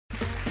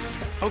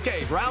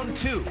Okay, round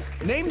 2.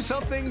 Name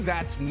something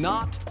that's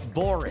not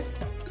boring.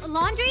 A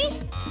laundry?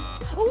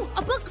 Ooh,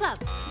 a book club.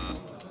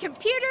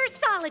 Computer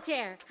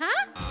solitaire,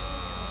 huh?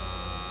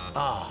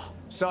 Ah,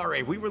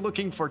 sorry, we were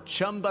looking for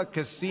Chumba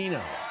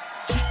Casino.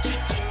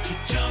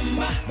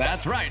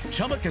 That's right,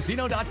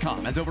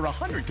 ChumbaCasino.com has over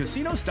 100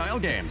 casino-style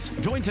games.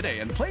 Join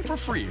today and play for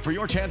free for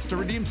your chance to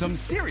redeem some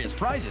serious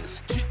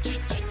prizes.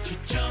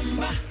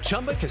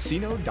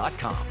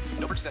 ChumbaCasino.com.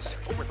 No purchase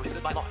necessary. Void where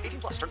prohibited by law.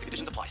 18 plus. Terms and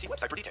conditions apply. See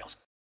website for details.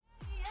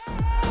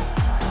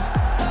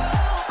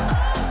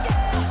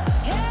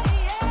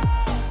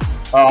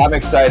 Oh, I'm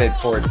excited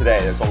for today.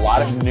 There's a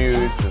lot of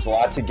news. There's a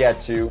lot to get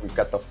to. We've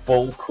got the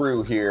full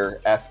crew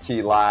here.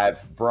 FT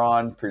Live,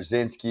 Braun,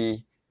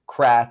 Przinski,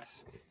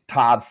 Kratz,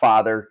 Todd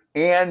Father,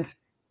 and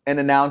an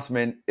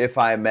announcement, if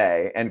I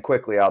may. And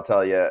quickly, I'll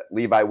tell you,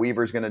 Levi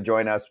Weaver's going to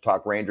join us. We'll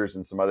talk Rangers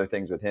and some other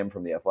things with him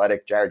from The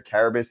Athletic. Jared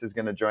Carabas is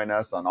going to join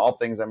us on all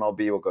things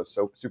MLB. We'll go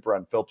super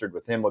unfiltered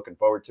with him. Looking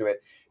forward to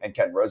it. And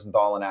Ken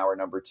Rosenthal in hour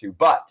number 2.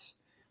 But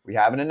we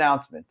have an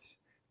announcement.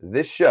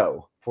 This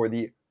show, for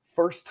the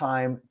first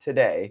time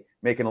today,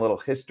 making a little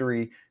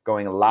history,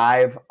 going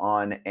live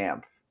on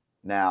AMP.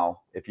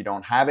 Now, if you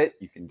don't have it,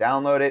 you can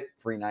download it,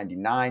 free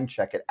 99,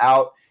 check it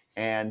out,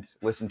 and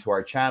listen to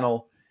our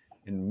channel.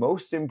 And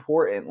most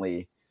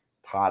importantly,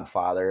 Todd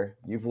Father,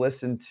 you've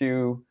listened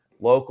to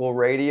local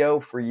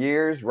radio for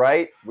years,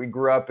 right? We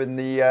grew up in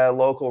the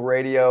local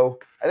radio,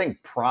 I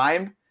think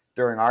prime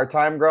during our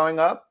time growing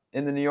up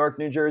in the New York,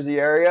 New Jersey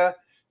area.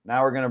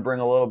 Now we're going to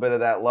bring a little bit of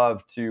that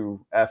love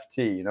to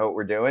FT. You know what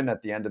we're doing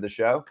at the end of the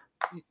show?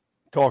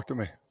 Talk to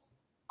me.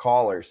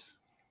 Callers.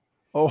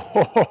 Oh,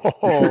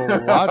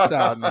 watch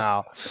out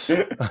now.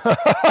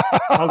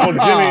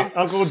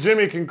 Uncle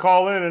Jimmy can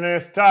call in and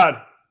ask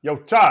Todd, yo,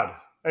 Todd,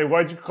 hey,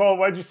 why'd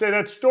you say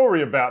that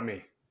story about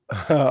me?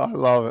 I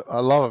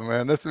love it,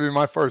 man. This will be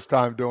my first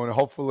time doing it.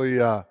 Hopefully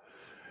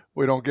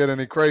we don't get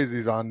any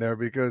crazies on there,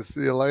 because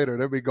see you later.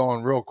 They'll be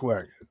going real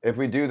quick. If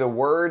we do, the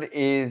word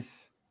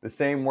is the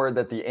same word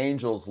that the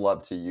Angels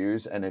love to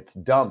use, and it's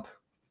dump.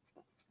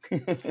 We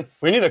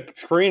need a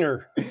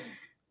screener.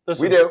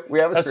 Listen, we do. We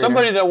have a screener. As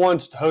somebody that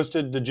once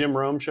hosted the Jim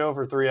Rome show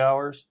for 3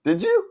 hours.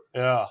 Did you?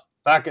 Yeah.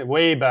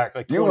 Way back,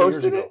 like 20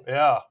 years ago. It?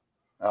 Yeah.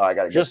 Oh, I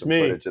got to get some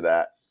footage of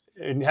that.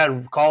 And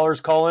had callers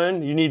call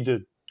in. You need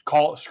to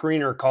call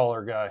screener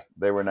caller guy.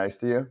 They were nice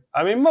to you?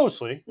 I mean,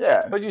 mostly.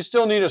 Yeah. But you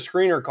still need a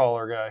screener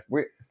caller guy.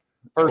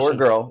 Or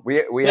girl.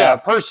 We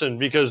have person,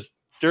 because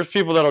there's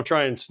people that'll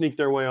try and sneak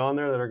their way on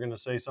there that are going to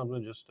say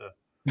something just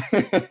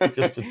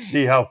to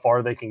see how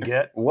far they can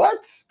get.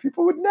 What?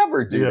 People would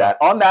never do that.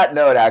 On that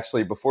note,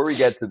 actually, before we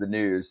get to the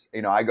news,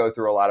 I go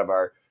through a lot of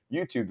our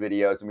YouTube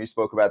videos, and we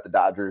spoke about the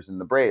Dodgers and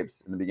the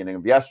Braves in the beginning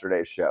of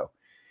yesterday's show.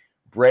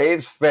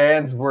 Braves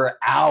fans were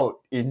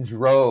out in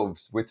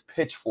droves with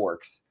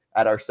pitchforks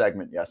at our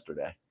segment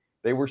yesterday.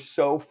 They were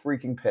so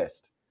freaking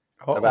pissed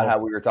about how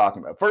we were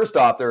talking about. First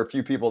off, there are a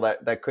few people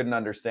that couldn't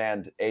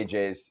understand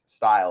AJ's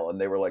style, and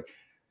they were like,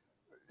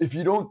 if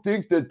you don't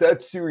think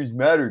that series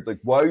mattered, like,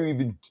 why are you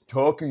even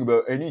talking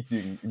about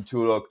anything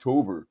until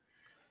October?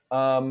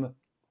 And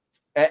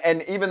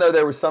even though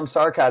there was some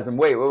sarcasm,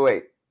 wait,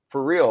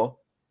 for real,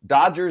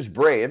 Dodgers,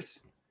 Braves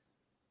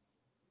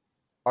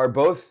are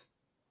both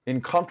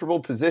in comfortable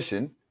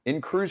position,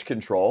 in cruise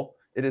control.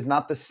 It is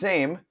not the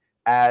same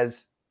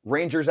as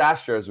Rangers,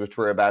 Astros, which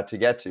we're about to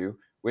get to,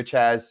 which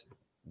has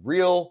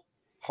real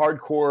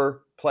hardcore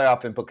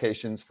playoff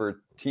implications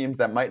for teams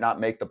that might not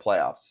make the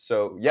playoffs.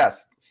 So,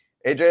 yes,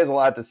 AJ is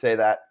allowed to say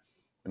that.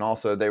 And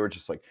also, they were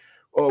just like,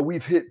 oh,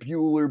 we've hit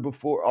Bueller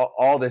before,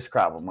 all this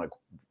crap. I'm like,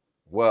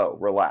 whoa,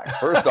 relax.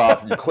 First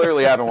off, you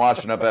clearly haven't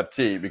watched enough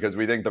FT, because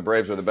we think the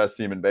Braves are the best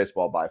team in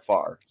baseball by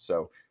far.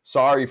 So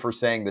sorry for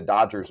saying the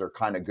Dodgers are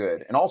kind of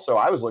good. And also,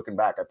 I was looking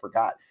back, I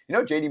forgot.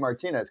 JD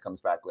Martinez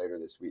comes back later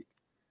this week.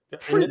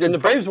 And the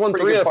Braves won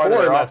 3 out of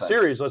 4 in that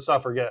series, let's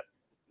not forget.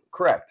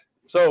 Correct.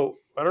 So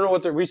I don't know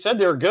what we said.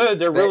 They're good.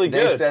 They're really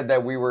good. They said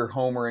that we were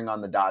homering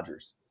on the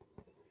Dodgers.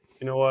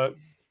 You know what?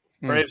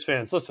 Braves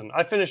fans, listen,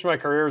 I finished my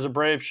career as a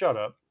Brave. Shut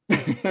up.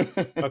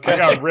 Okay. I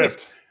got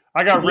ripped.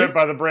 I got ripped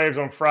by the Braves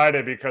on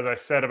Friday because I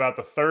said about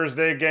the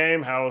Thursday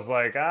game, how I was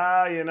like,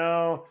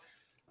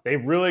 they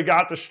really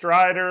got the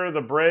Strider. The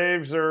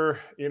Braves are,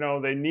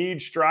 they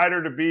need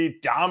Strider to be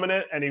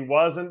dominant, and he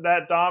wasn't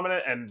that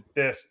dominant. And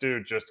this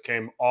dude just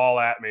came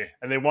all at me.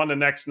 And they won the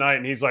next night,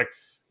 and he's like,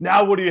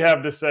 now what do you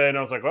have to say? And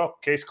I was like, well,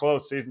 case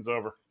closed. Season's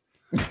over.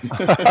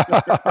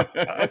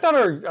 I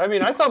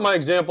thought my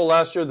example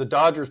last year, the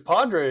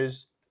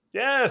Dodgers-Padres,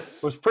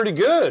 was pretty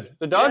good.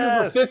 The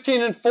Dodgers were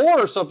 15-4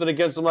 or something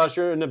against them last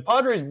year, and the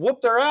Padres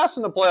whooped their ass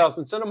in the playoffs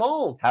and sent them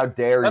home. How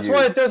dare you? That's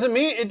why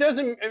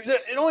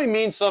it only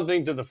means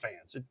something to the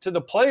fans. To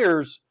the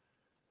players,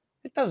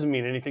 it doesn't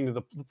mean anything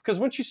because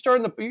once you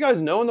start you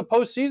guys know in the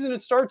postseason,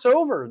 it starts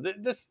over.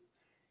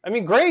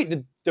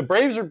 Great. The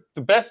Braves are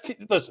the best.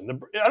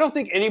 Listen, I don't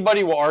think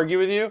anybody will argue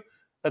with you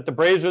that the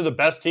Braves are the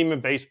best team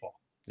in baseball.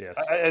 Yes.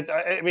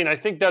 I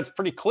think that's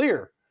pretty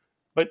clear.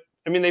 But,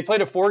 they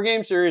played a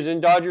 4-game series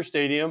in Dodger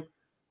Stadium.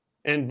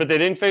 But they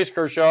didn't face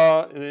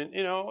Kershaw. And,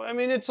 I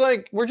mean, it's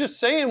like we're just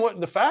saying what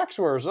the facts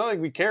were. It's not like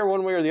we care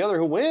one way or the other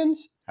who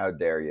wins. How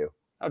dare you?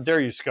 How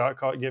dare you, Scott,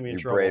 get me in You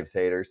trouble. Braves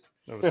haters.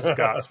 It was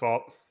Scott's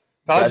fault.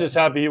 I was just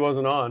happy he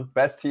wasn't on.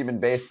 Best team in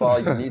baseball.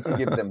 You need to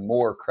give them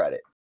more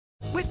credit.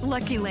 With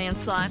Lucky Land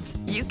Slots,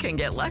 you can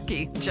get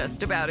lucky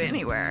just about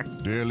anywhere.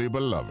 Dearly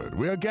beloved,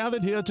 we are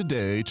gathered here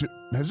today to...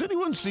 Has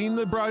anyone seen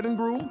the bride and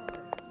groom?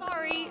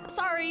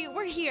 Sorry,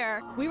 we're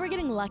here. We were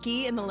getting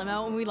lucky in the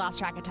limo and we lost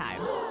track of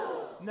time.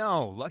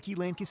 No, Lucky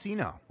Land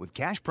Casino, with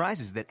cash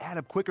prizes that add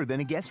up quicker than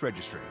a guest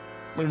registry.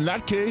 In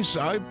that case,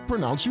 I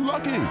pronounce you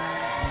lucky.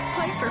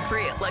 Play for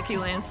free at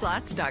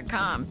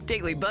LuckyLandSlots.com.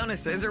 Daily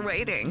bonuses are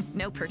waiting.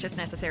 No purchase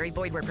necessary.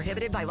 Void where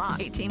prohibited by law.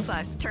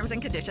 18+. Terms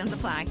and conditions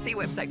apply. See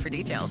website for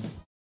details.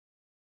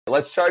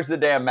 Let's charge the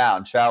damn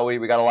mound, shall we?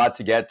 We got a lot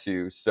to get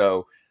to.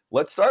 So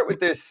let's start with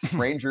this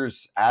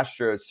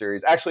Rangers-Astros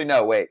series. Actually,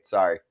 no, wait.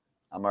 Sorry.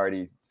 I'm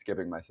already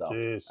skipping myself.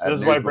 Jeez. This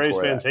is why Braves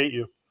fans hate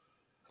you.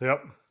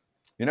 Yep.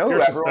 You know who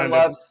everyone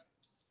loves?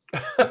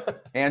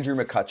 Andrew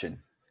McCutchen.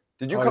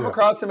 Did you come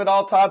across him at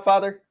all, Todd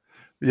Father?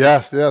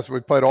 Yes. We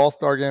played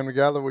all-star game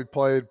together. We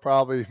played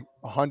probably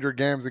 100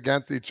 games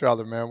against each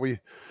other, man.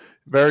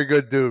 Very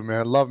good dude,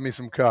 man. Love me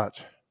some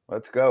Kutch.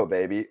 Let's go,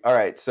 baby. All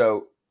right,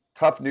 so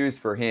tough news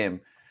for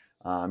him.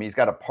 He's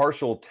got a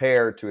partial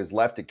tear to his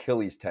left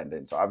Achilles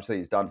tendon. So obviously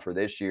he's done for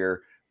this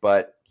year,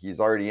 but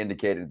he's already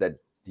indicated that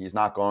he's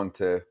not going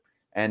to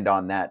end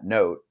on that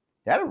note.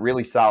 He had a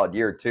really solid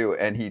year too,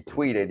 and he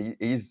tweeted.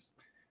 He's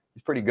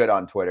pretty good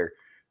on Twitter.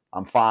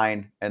 I'm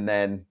fine, and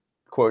then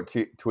quote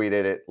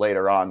tweeted it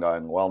later on,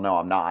 going, "Well, no,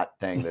 I'm not.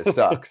 Dang, this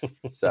sucks."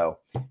 So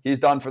he's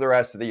done for the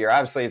rest of the year.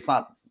 Obviously, it's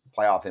not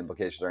playoff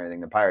implications or anything.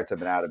 The Pirates have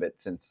been out of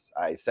it since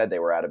I said they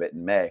were out of it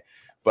in May,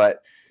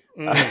 but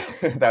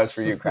that was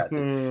for you,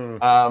 Kratzy.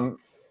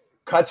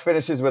 Kutch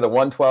finishes with a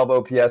 112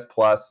 OPS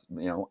plus,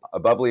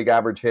 above league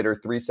average hitter,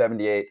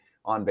 378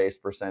 on base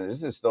percentage.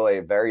 This is still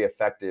a very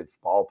effective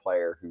ball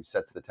player who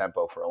sets the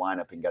tempo for a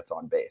lineup and gets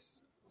on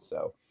base.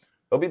 So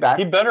he'll be back.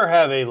 He better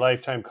have a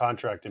lifetime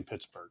contract in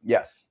Pittsburgh.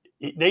 Yes.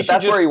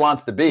 That's where he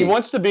wants to be. He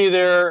wants to be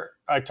there.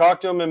 I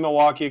talked to him in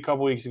Milwaukee a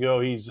couple weeks ago.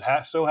 He's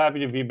so happy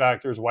to be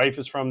back there. His wife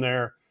is from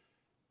there.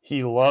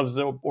 He loves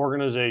the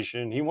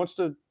organization. He wants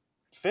to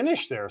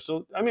finish there.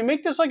 So, I mean,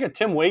 make this like a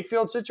Tim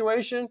Wakefield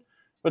situation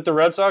with the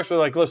Red Sox. We're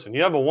like, listen,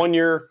 you have a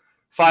 1-year,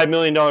 $5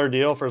 million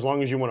deal for as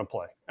long as you want to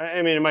play.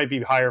 I mean, it might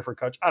be higher for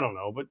Kutch. I don't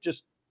know. But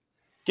just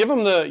give him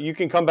you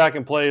can come back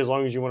and play as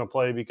long as you want to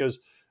play, because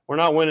we're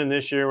not winning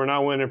this year. We're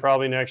not winning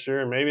probably next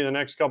year and maybe the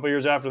next couple of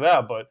years after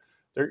that. But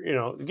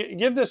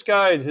give this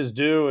guy his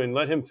due and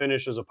let him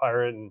finish as a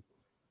Pirate and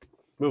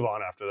move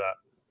on after that.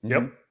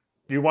 Yep.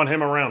 You want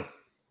him around.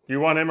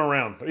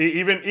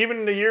 Even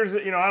in the years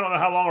that, I don't know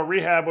how long a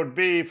rehab would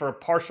be for a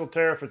partial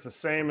tear, if it's the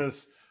same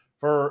as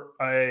for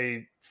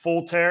a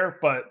full tear,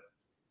 but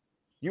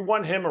you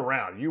want him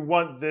around. You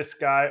want this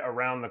guy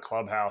around the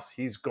clubhouse.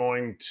 He's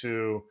going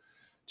to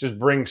just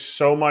bring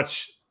so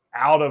much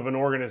out of an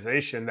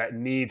organization that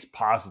needs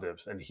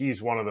positives, and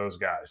he's one of those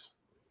guys.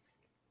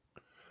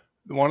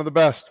 One of the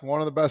best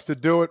to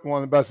do it.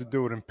 One of the best to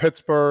do it in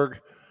Pittsburgh.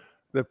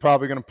 They're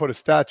probably going to put a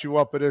statue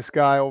up of this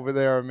guy over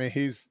there. I mean,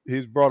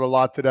 he's brought a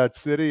lot to that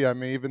city. I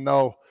mean, even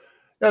though,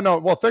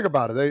 think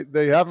about it.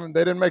 They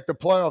didn't make the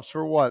playoffs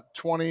for what,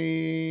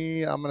 20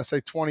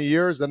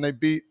 years. Then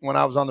when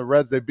I was on the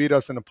Reds, they beat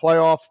us in the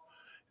playoff,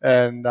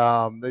 and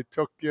they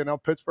took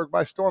Pittsburgh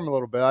by storm a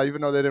little bit.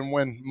 Even though they didn't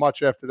win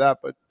much after that,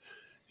 but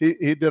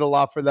he did a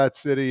lot for that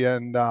city,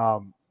 and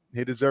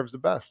he deserves the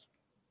best.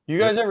 You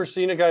guys ever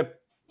seen a guy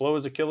blow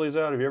his Achilles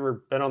out? Have you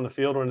ever been on the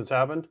field when it's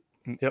happened?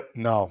 Yep.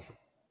 No.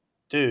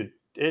 Dude,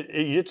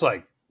 it's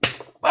like,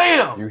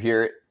 bam! You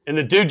hear it. And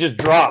the dude just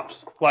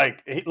drops.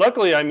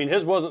 Luckily, I mean,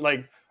 his wasn't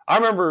like, I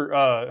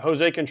remember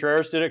Jose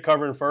Contreras did it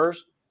covering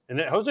first.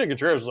 And Jose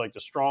Contreras was like the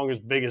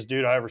strongest, biggest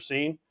dude I ever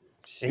seen.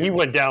 And he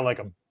went down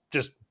like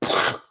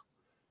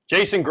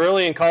Jason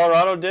Grilli in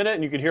Colorado did it,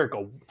 and you could hear it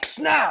go,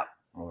 snap!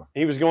 Oh.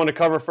 He was going to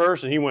cover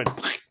first, and he went,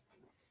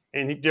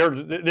 and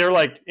they're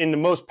like in the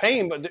most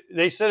pain, but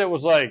they said it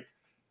was like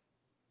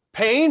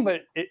pain,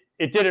 but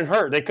it didn't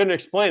hurt. They couldn't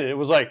explain it. It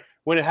was like,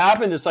 when it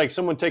happened, it's like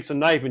someone takes a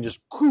knife and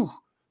just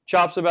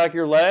chops the back of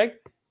your leg,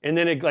 and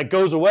then it like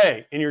goes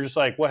away, and you're just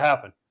like, "What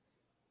happened?"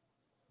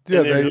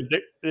 Yeah,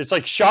 it's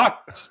like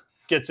shock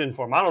gets in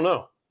for them. I don't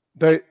know.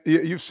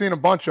 You've seen a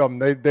bunch of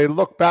them. They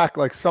look back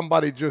like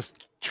somebody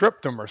just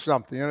tripped them or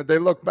something. They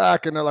look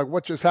back and they're like,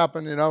 "What just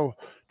happened?"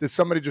 Did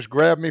somebody just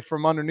grab me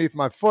from underneath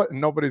my foot and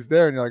nobody's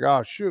there? And you're like,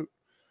 "Oh shoot,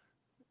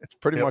 it's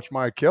pretty much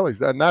my Achilles."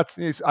 And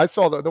I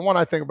saw the one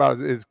I think about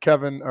is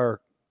Kevin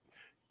or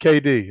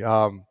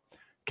KD.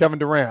 Kevin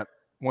Durant,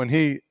 when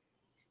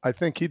I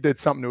think he did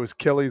something to his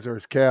Achilles or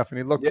his calf, and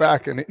he looked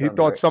back and he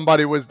thought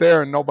somebody was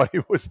there and nobody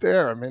was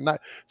there. I mean,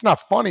 it's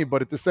not funny,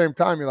 but at the same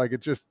time, you're like,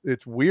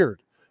 it's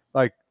weird.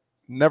 Like,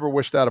 never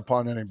wish that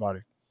upon anybody.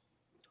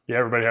 Yeah,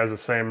 everybody has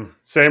the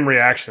same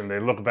reaction. They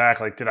look back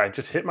like, did I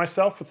just hit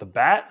myself with the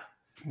bat?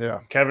 Yeah.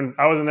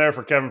 I wasn't there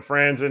for Kevin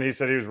Franzen. He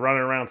said he was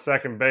running around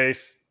second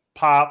base,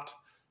 popped.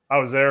 I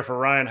was there for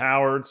Ryan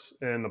Howard's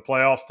in the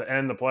playoffs to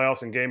end the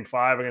playoffs in Game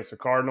 5 against the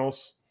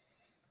Cardinals.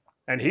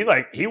 And he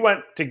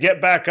went to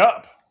get back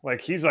up. Like,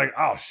 he's like,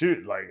 oh,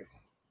 shoot, like,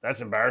 that's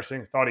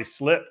embarrassing. Thought he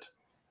slipped.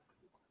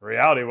 The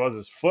reality was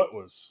his foot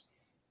was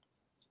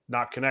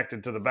not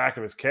connected to the back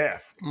of his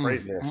calf.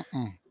 Crazy.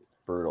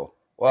 Brutal.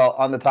 Well,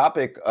 on the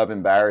topic of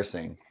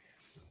embarrassing,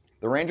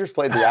 the Rangers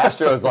played the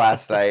Astros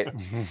last night.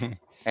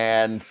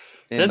 And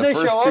in the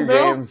first two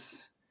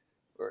games,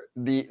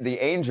 the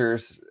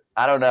Angels,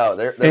 I don't know.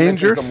 They're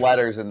missing some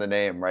letters in the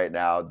name right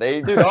now.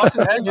 Dude,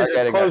 Austin Hedges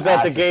just closed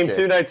out the game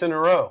 2 nights in a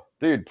row.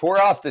 Dude, poor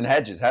Austin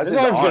Hedges. His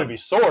arm's going to be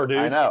sore, dude.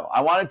 I know.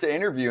 I wanted to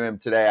interview him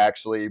today,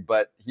 actually,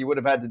 but he would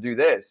have had to do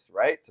this,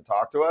 right, to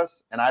talk to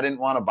us. And I didn't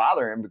want to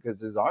bother him because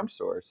his arm's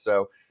sore.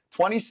 So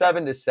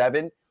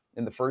 27-7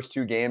 in the first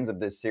 2 games of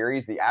this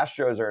series. The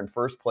Astros are in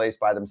first place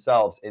by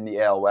themselves in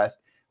the AL West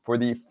for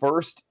the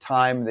first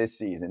time this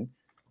season.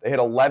 They hit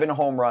 11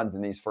 home runs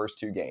in these first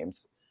 2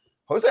 games.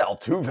 Jose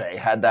Altuve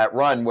had that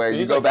run where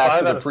you go back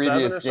to the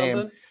previous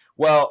game.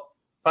 Well,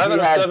 he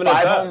had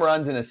 5 home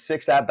runs in a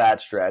 6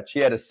 at-bat stretch. He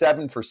had a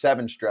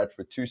 7-for-7 stretch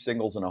with 2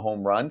 singles and a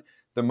home run.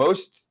 The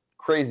most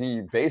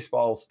crazy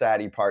baseball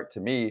statty part to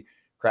me,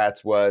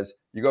 Kratz, was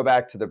you go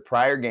back to the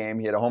prior game,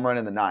 he had a home run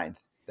in the 9th.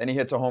 Then he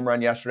hits a home run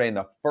yesterday in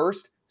the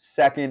 1st,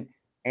 2nd,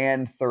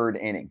 and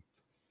 3rd inning.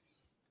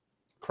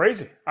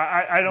 Crazy.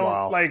 I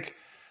don't like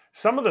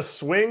some of the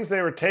swings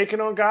they were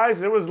taking on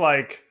guys. It was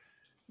like,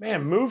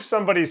 man, move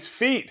somebody's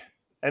feet.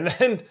 And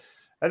then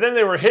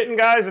they were hitting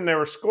guys and they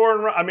were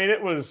scoring. I mean,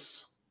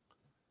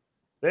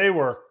 they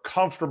were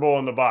comfortable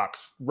in the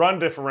box. Run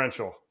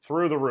differential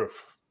through the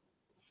roof.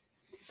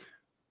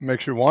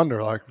 Makes you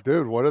wonder, like,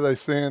 dude, what are they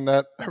seeing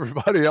that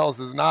everybody else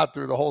is not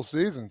through the whole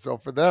season? So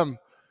for them,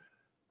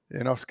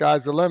 you know,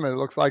 sky's the limit. It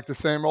looks like the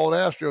same old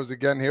Astros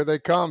again. Here they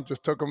come.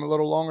 Just took them a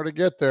little longer to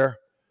get there.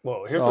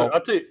 Well, here's what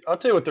I'll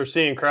tell you what they're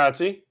seeing,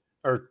 Kratzy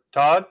or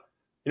Todd.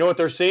 You know what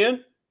they're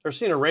seeing? They're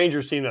seeing a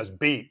Rangers team that's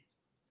beat.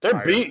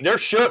 They're beat. They're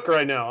shook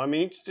right now. I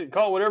mean, you can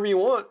call it whatever you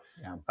want.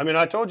 Yeah. I mean,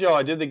 I told y'all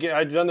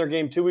I'd done their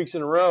game 2 weeks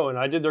in a row, and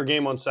I did their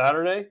game on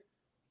Saturday.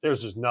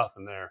 There's just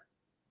nothing there.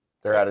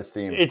 They're out of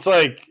steam. It's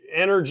like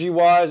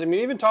energy-wise. I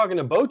mean, even talking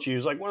to Bochy,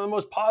 who's like one of the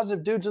most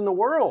positive dudes in the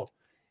world.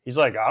 He's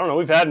like, I don't know.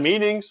 We've had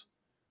meetings.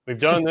 We've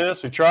done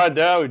this. We tried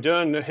that. We've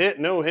done hit,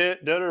 no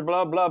hit,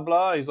 blah, blah,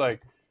 blah. He's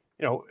like,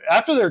 you know,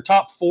 after their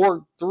top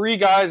 3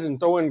 guys and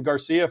throw in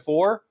Garcia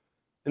 4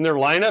 in their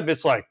lineup,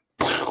 it's like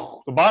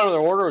the bottom of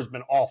their order has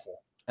been awful.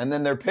 And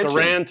then they're pitching.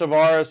 Duran,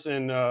 Tavares,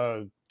 and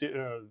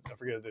I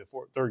forget the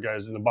third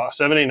guys in the box.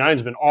 7, 8, 9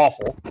 has been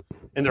awful.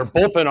 And their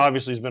bullpen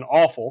obviously has been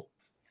awful.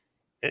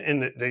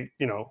 And they,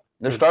 you know,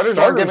 their starters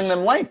aren't giving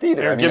them length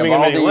either. They're giving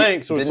him any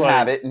length. So didn't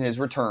have it in his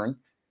return.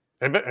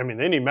 They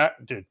need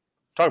dude.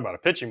 Talk about a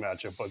pitching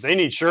matchup, but they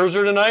need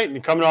Scherzer tonight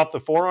and coming off the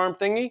forearm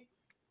thingy.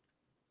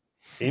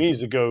 He needs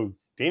to go.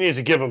 He needs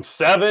to give them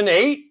 7,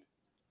 8.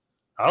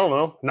 I don't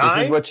know,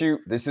 9.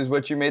 This is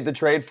what you made the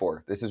trade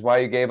for. This is why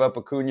you gave up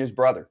Acuna's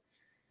brother.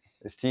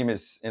 This team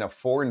is in a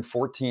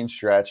 4-14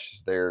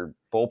 stretch. Their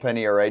bullpen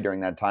ERA during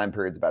that time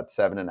period is about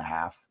 7.5.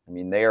 I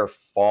mean, they are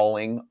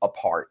falling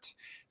apart.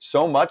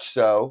 So much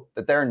so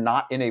that they're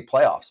not in a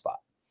playoff spot.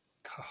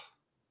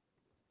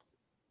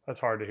 That's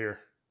hard to hear.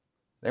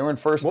 They were in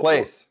first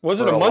place. Was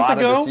it a month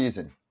ago? Of the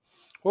season.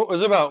 What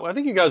was it about? I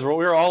think we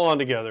were all on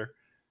together.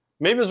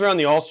 Maybe it was around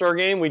the All-Star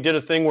game. We did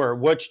a thing where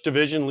which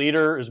division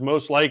leader is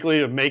most likely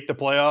to make the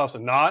playoffs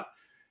and not.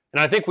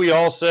 And I think we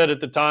all said at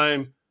the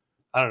time,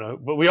 I don't know,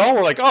 but we all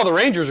were like, oh, the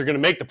Rangers are going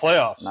to make the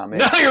playoffs. Not me.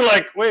 Now you're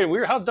like, wait,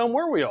 how dumb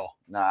were we all?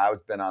 No,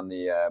 I've been on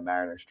the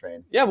Mariners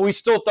train. Yeah, but we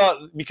still thought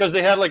because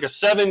they had like a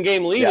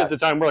 7-game lead at the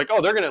time, we're like,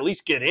 oh, they're going to at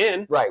least get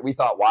in. Right. We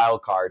thought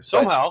wild card.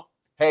 Somehow.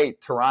 But, hey,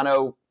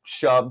 Toronto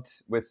shoved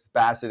with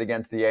Bassett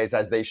against the A's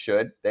as they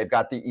should. They've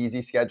got the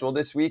easy schedule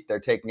this week.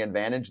 They're taking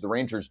advantage. The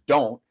Rangers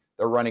don't.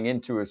 They're running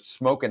into a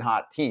smoking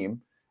hot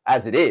team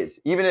as it is,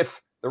 even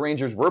if the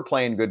Rangers were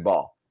playing good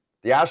ball.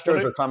 The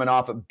Astros are coming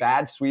off a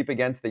bad sweep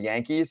against the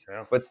Yankees,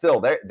 but still,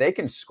 they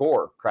can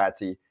score,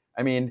 Kratzy.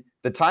 I mean,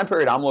 the time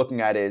period I'm looking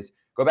at is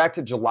go back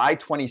to July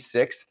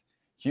 26th.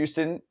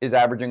 Houston is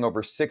averaging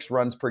over 6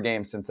 runs per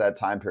game since that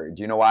time period.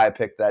 Do you know why I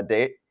picked that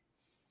date?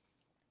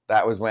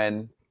 That was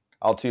when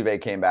Altuve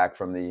came back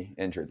from the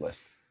injured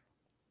list.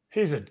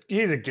 He's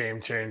a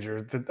game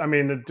changer. I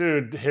mean, the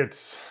dude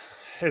hits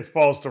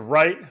balls to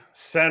right,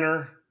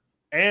 center,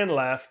 and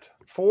left.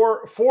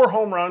 Four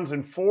home runs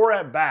and 4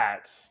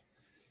 at-bats.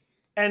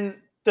 And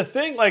the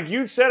thing, like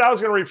you said, I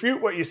was going to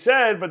refute what you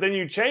said, but then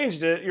you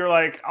changed it. You're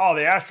like, oh,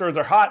 the Astros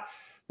are hot.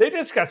 They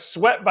just got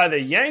swept by the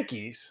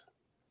Yankees.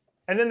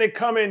 And then they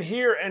come in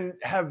here and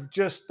have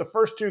just the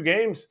first 2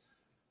 games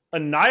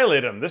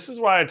annihilate them. This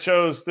is why I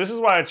chose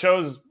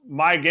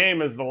my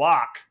game as the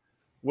lock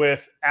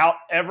without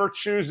ever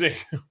choosing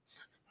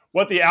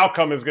what the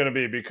outcome is going to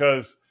be,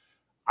 because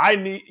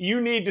you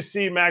need to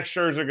see Max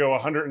Scherzer go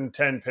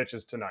 110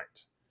 pitches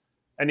tonight.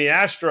 And the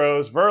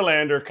Astros,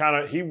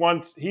 Verlander he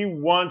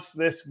wants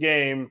this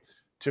game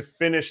to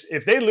finish.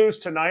 If they lose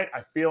tonight,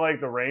 I feel like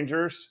the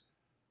Rangers,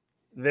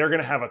 they're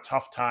going to have a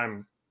tough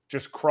time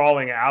just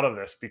crawling out of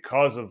this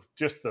because of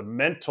just the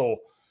mental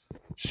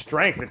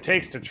strength it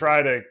takes to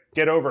try to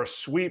get over a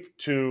sweep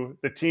to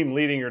the team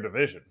leading your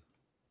division.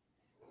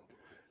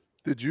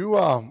 Did you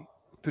happen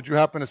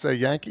to say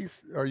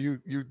Yankees? Are you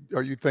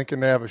thinking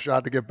they have a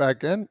shot to get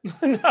back in?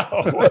 No.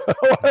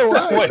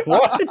 Wait, what?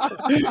 What?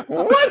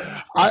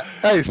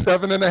 Hey,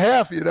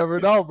 7.5. You never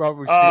know, bro.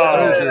 Oh,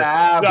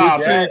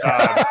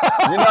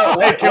 7.5. You know,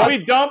 hey, can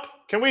we dump?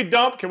 Can we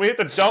dump? Can we hit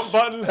the dump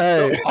button?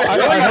 Hey,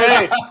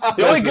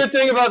 the only good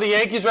thing about the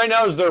Yankees right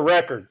now is their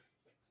record.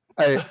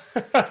 Hey,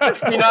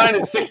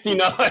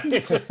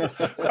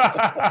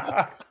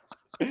 69-69.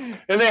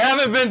 And they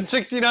haven't been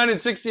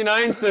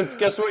 69-69 since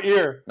guess what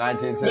year?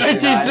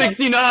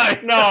 1969.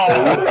 No,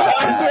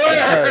 I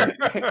swear.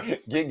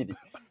 Giggity.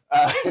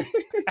 That's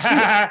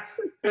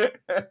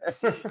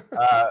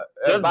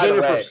by the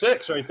dinner way, for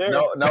 6 right there.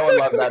 No one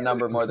loved that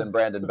number more than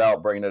Brandon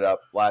Belt bringing it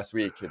up last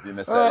week. If you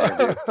missed that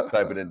interview,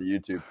 type it into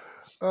YouTube.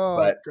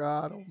 Oh,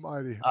 God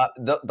almighty.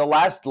 The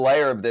last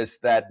layer of this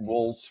that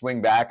we'll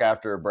swing back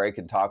after a break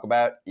and talk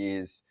about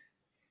is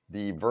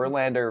the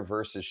Verlander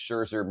versus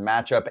Scherzer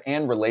matchup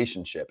and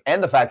relationship,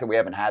 and the fact that we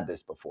haven't had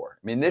this before.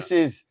 I mean, this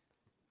is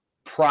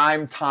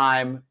prime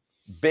time,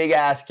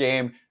 big-ass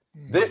game.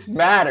 This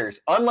matters.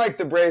 Unlike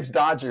the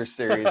Braves-Dodgers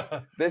series,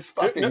 this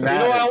fucking matters. You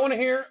know what I want to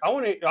hear?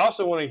 I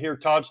also want to hear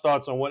Todd's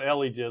thoughts on what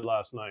Elly did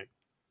last night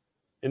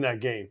in that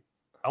game.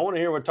 I want to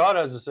hear what Todd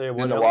has to say. In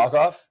the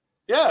walk-off?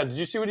 Yeah. Did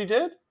you see what he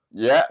did?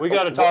 Yeah, we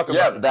got to talk about.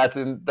 Yeah,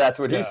 but that's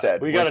what he said.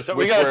 We got to talk.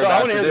 I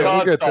want to hear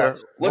Todd's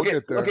thoughts. Look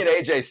at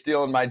AJ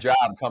stealing my job,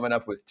 coming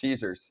up with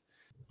teasers.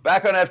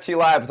 Back on FT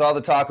Live with all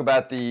the talk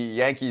about the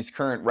Yankees'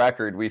 current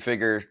record, we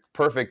figure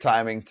perfect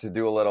timing to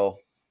do a little.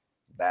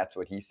 That's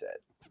what he said.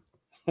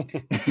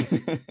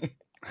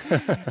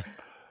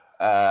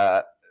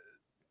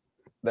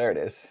 There it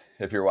is.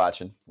 If you're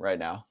watching right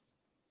now,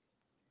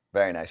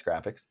 very nice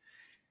graphics.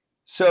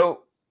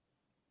 So.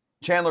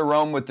 Chandler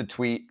Rome with the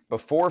tweet,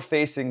 before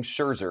facing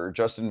Scherzer,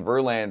 Justin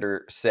Verlander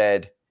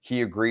said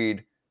he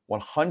agreed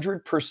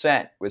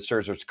 100% with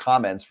Scherzer's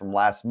comments from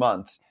last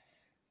month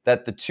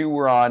that the two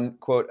were on,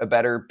 quote, a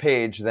better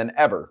page than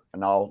ever.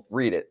 And I'll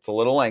read it. It's a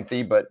little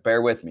lengthy, but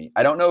bear with me.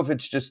 I don't know if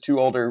it's just two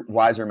older,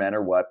 wiser men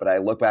or what, but I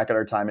look back at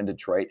our time in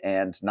Detroit,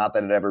 and not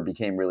that it ever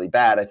became really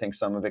bad. I think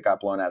some of it got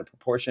blown out of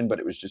proportion, but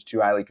it was just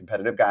two highly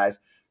competitive guys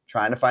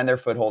trying to find their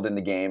foothold in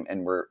the game,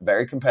 and were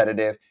very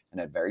competitive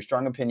and had very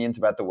strong opinions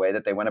about the way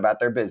that they went about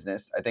their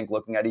business. I think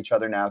looking at each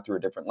other now through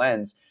a different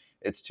lens,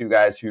 it's two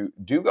guys who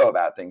do go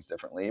about things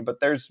differently, but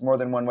there's more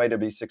than one way to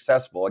be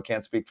successful. I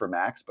can't speak for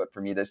Max, but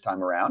for me this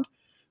time around,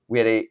 we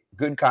had a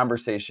good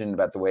conversation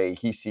about the way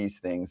he sees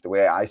things, the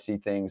way I see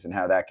things, and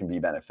how that can be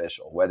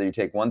beneficial. Whether you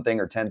take one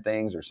thing or 10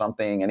 things or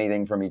something,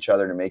 anything from each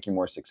other to make you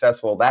more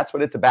successful, that's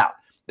what it's about.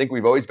 I think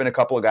we've always been a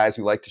couple of guys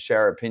who like to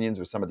share our opinions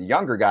with some of the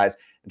younger guys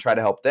and try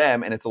to help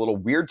them. And it's a little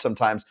weird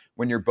sometimes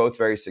when you're both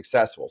very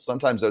successful.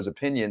 Sometimes those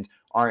opinions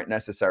aren't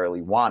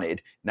necessarily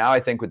wanted. Now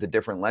I think with the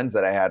different lens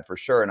that I had for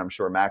sure, and I'm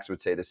sure Max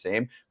would say the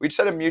same, we just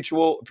had a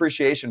mutual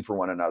appreciation for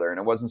one another, and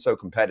it wasn't so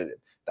competitive.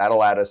 That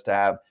allowed us to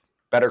have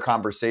better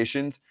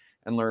conversations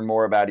and learn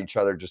more about each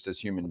other just as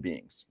human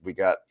beings. We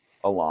got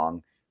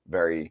along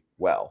very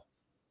well.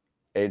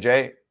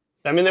 AJ?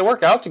 I mean, they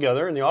work out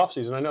together in the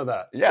offseason. I know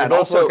that. Yeah, they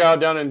both work out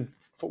down in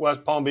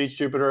West Palm Beach,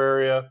 Jupiter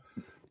area.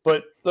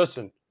 But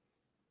listen.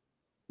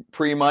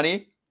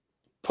 Pre-money,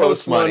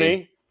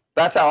 post-money.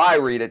 That's how I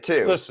read it,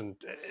 too. Listen,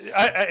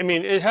 I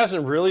mean, it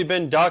hasn't really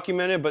been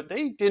documented, but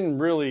they didn't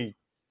really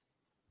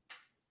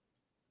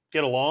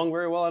get along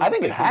very well. I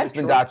think it has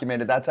been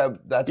documented. That's why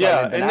they've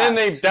been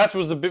asked. That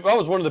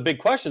was one of the big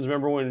questions.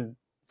 Remember when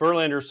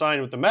Verlander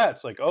signed with the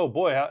Mets? Like, oh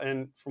boy!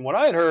 And from what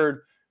I had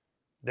heard,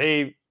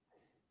 they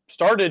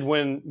started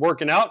when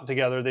working out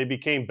together. They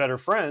became better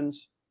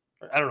friends.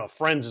 I don't know if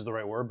friends is the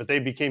right word, but they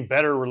became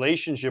better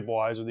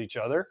relationship-wise with each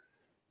other.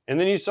 And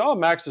then you saw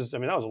Max's. I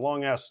mean, that was a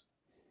long-ass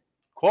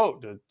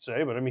quote to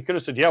say, but I mean, he could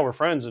have said, "Yeah, we're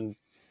friends," and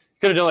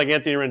could have done like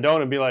Anthony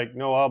Rendon and be like,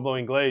 "No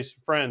hablo inglés,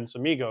 friends,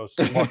 amigos,"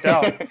 and walked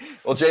out.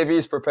 Well,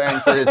 JV's preparing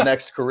for his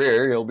next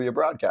career. He'll be a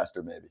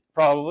broadcaster, maybe.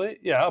 Probably,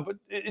 yeah. But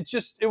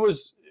it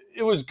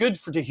was good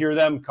to hear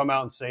them come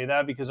out and say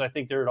that, because I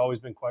think there had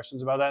always been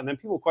questions about that, and then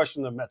people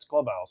questioned the Mets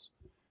clubhouse,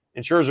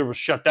 and Scherzer was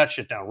shut that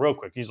shit down real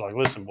quick. He's like,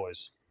 "Listen,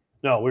 boys,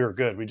 no, we were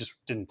good. We just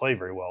didn't play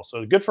very well."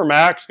 So good for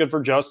Max, good for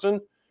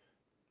Justin,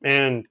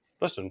 and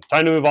listen,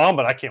 time to move on.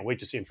 But I can't wait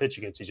to see them pitch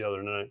against each other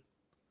tonight.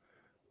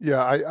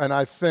 Yeah,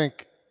 I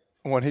think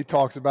when he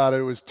talks about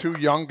it was two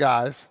young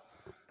guys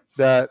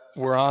that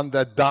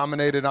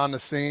dominated on the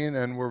scene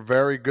and were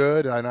very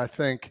good. And I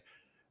think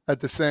at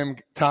the same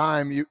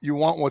time, you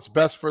want what's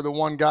best for the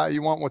one guy,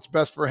 you want what's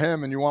best for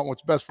him, and you want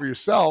what's best for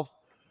yourself.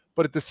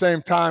 But at the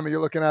same time, you're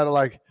looking at it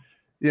like,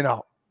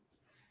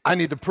 I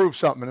need to prove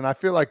something. And I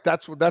feel like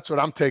that's what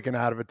I'm taking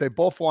out of it. They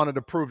both wanted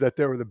to prove that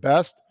they were the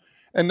best.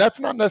 And that's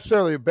not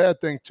necessarily a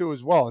bad thing too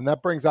as well. And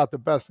that brings out the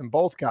best in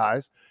both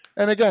guys.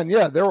 And again,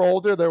 yeah, they're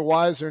older, they're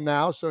wiser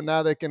now. So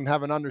now they can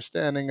have an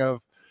understanding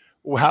of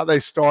how they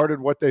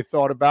started, what they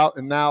thought about,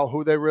 and now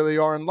who they really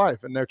are in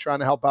life. And they're trying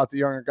to help out the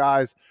younger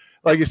guys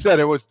like you said,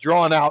 it was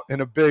drawn out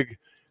in a big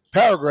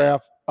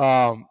paragraph.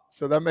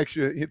 So that makes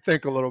you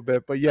think a little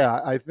bit. But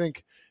yeah, I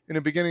think in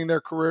the beginning of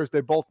their careers,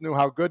 they both knew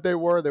how good they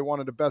were. They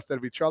wanted the best out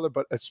of each other,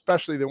 but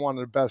especially they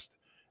wanted the best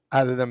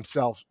out of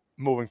themselves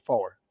moving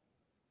forward.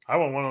 I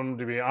would want them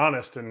to be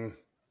honest and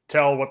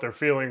tell what their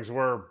feelings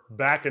were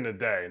back in the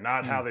day,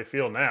 not how they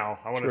feel now.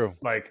 I want to,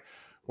 like,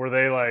 were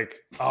they like,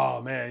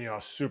 oh man, I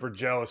was super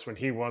jealous when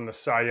he won the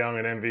Cy Young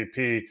and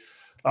MVP.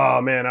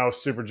 Oh man, I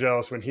was super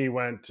jealous when he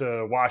went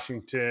to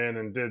Washington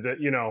and did that.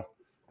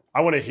 I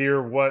want to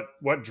hear what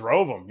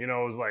drove him. It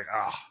was like,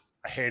 I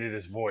hated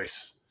his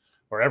voice.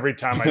 Or every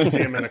time I see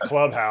him in a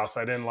clubhouse,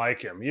 I didn't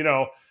like him.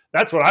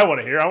 That's what I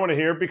want to hear. I want to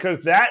hear, because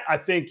that I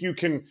think you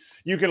can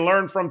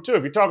learn from too.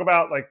 If you talk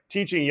about like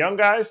teaching young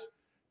guys,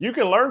 you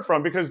can learn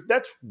from, because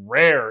that's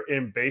rare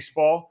in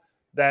baseball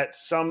that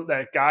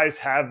guys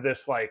have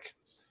this like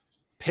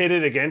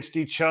pitted against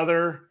each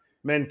other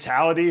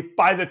mentality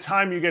by the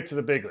time you get to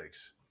the big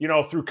leagues.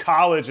 Through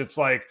college, it's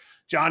like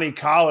Johnny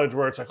College,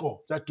 where it's like,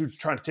 oh, that dude's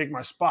trying to take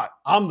my spot.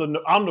 I'm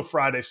the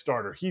Friday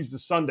starter. He's the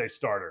Sunday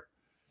starter.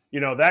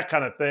 That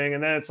kind of thing.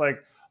 And then it's like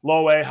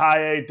low A, high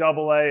A,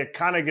 double A. It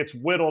kind of gets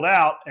whittled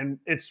out, and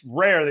it's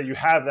rare that you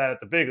have that at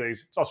the big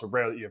leagues. It's also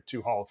rare that you have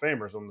two Hall of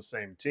Famers on the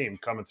same team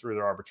coming through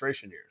their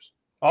arbitration years.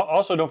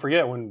 Also, don't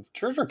forget, when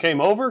Scherzer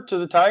came over to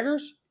the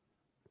Tigers,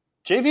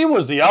 JV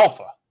was the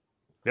alpha.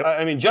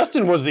 Yep.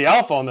 Justin was the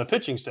alpha on the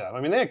pitching staff.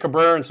 They had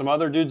Cabrera and some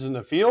other dudes in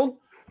the field,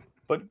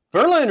 but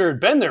Verlander had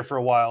been there for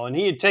a while, and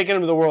he had taken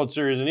him to the World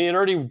Series, and he had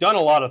already done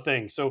a lot of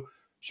things. So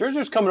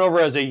Scherzer's coming over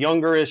as a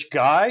younger-ish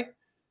guy,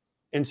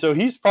 and so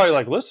he's probably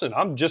like, listen,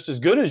 I'm just as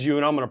good as you,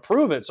 and I'm going to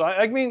prove it. So,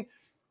 we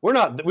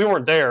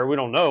weren't there. We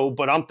don't know,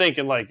 but I'm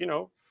thinking like,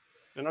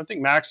 and I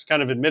think Max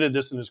kind of admitted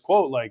this in his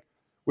quote, like,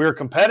 we were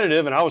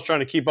competitive, and I was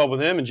trying to keep up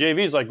with him, and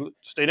JV's like,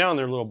 stay down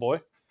there, little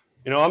boy.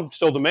 I'm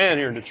still the man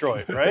here in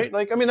Detroit, right?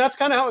 That's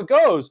kind of how it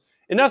goes.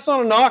 And that's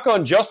not a knock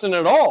on Justin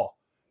at all.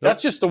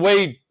 That's just the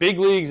way big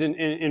leagues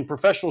in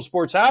professional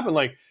sports happen.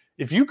 Like,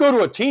 if you go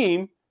to a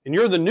team and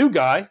you're the new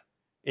guy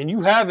and you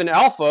have an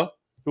alpha,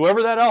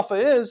 whoever that alpha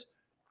is,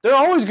 they're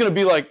always going to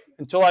be like,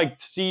 until I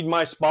cede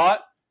my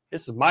spot,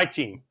 this is my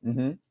team,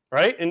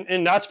 right?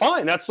 And that's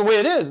fine. That's the way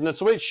it is, and that's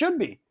the way it should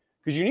be,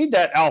 because you need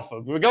that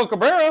alpha. Miguel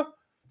Cabrera,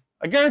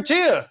 I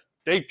guarantee you,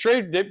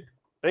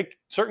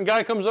 certain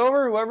guy comes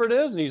over, whoever it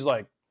is, and he's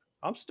like,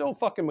 I'm still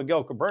fucking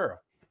Miguel Cabrera.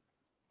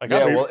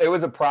 It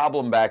was a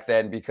problem back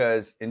then,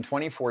 because in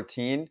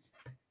 2014,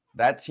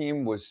 that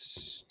team was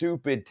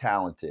stupid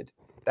talented.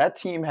 That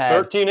team had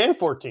 13 and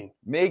 14.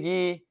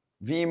 Miggy,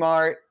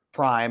 V-Mart,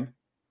 Prime,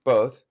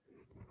 both.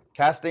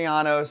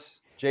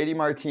 Castellanos, JD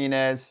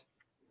Martinez,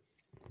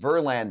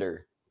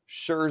 Verlander,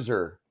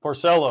 Scherzer,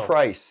 Porcello,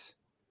 Price,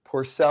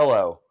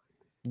 Porcello.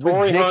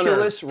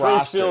 Ridiculous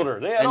roster. Fielder.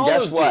 They had and all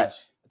guess those what?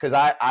 dudes. Because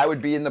I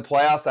would be in the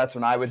playoffs. That's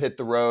when I would hit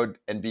the road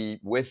and be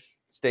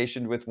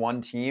stationed with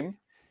one team.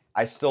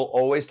 I still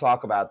always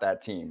talk about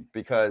that team,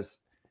 because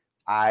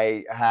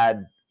I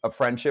had a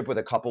friendship with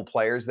a couple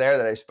players there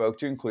that I spoke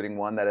to, including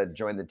one that had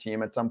joined the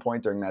team at some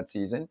point during that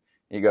season.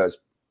 He goes,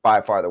 by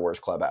far the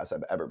worst clubhouse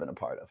I've ever been a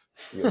part of.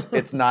 He goes,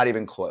 it's not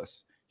even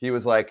close. He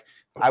was like,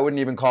 I wouldn't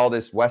even call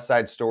this West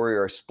Side Story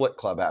or a split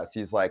clubhouse.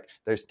 He's like,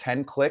 there's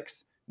 10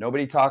 cliques.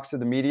 Nobody talks to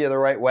the media the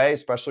right way,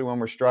 especially when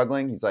we're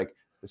struggling. He's like,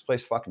 this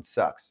place fucking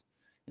sucks.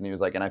 And he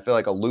was like, and I feel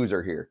like a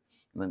loser here.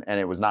 And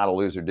it was not a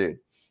loser dude.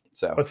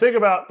 So, But think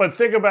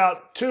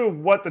about too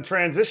what the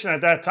transition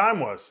at that time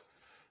was.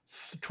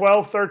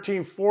 12,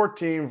 13,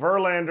 14,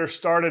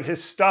 Verlander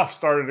his stuff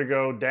started to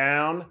go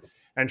down,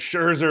 and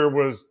Scherzer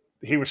was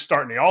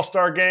starting the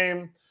All-Star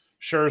game.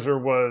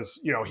 Scherzer was,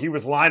 he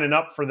was lining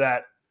up for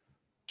that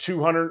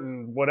 $200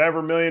 and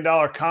whatever million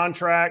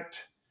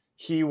contract.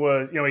 He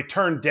was, he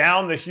turned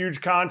down the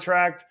huge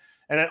contract.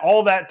 And at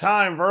all that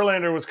time,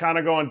 Verlander was kind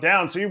of going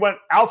down. So he went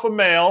alpha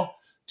male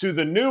to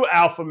the new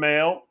alpha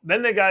male.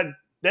 Then they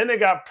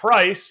got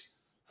Price,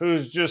 who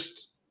was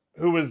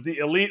the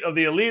elite of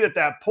the elite at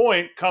that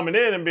point, coming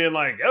in and being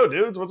like, "Oh,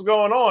 dudes, what's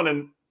going on?"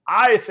 And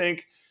I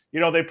think,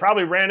 they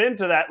probably ran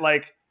into that,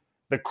 like,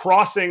 the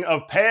crossing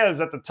of paths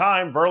at the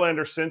time.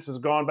 Verlander since has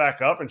gone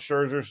back up, and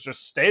Scherzer's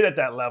just stayed at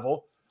that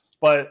level.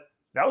 But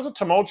that was a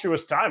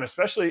tumultuous time,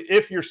 especially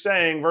if you're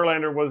saying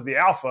Verlander was the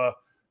alpha,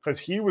 because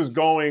he was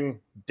going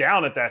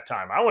down at that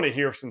time. I want to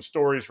hear some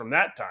stories from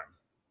that time.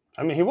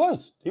 He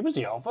was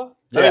the alpha.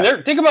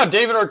 Yeah. Think about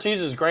David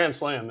Ortiz's grand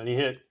slam that he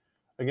hit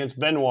against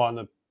Benoit in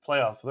the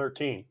playoff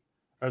 13,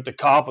 or at the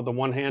Cop with the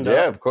one hand up.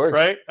 Yeah, of course.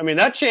 Right?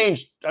 That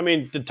changed.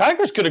 The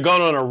Tigers could have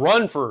gone on a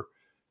run for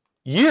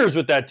years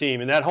with that team,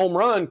 and that home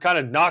run kind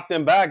of knocked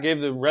them back, gave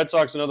the Red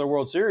Sox another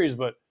World Series,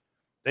 but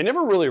they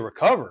never really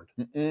recovered.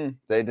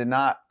 They did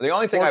not. The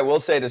only thing I will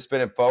say to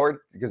spin it forward,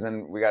 because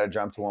then we got to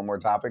jump to one more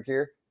topic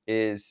here,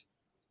 is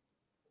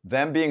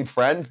them being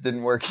friends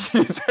didn't work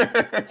either.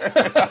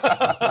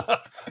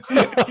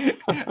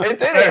 It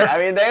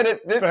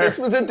didn't. This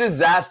was a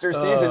disaster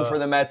season for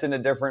the Mets in a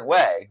different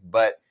way.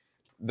 But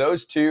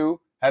those two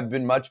have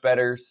been much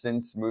better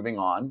since moving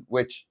on,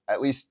 which,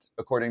 at least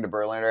according to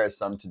Verlander, has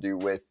some to do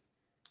with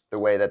the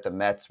way that the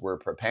Mets were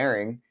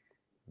preparing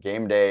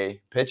game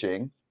day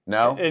pitching.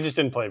 No, it just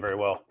didn't play very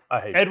well. I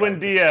hate Edwin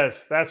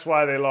Diaz. That's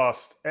why they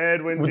lost.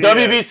 Edwin Diaz.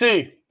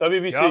 WBC.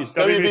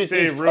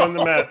 WBC ruined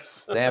the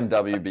Mets. Damn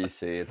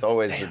WBC. It's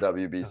always the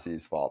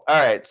WBC's fault.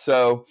 All right,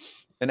 so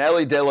an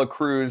Elly De La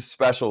Cruz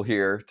special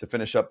here to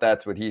finish up.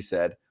 That's what he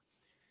said.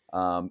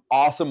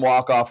 Awesome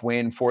walk-off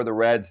win for the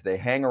Reds. They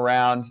hang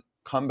around.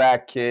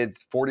 Comeback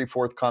kids.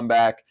 44th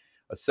comeback.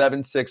 A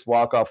 7-6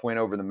 walk-off win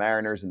over the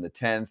Mariners in the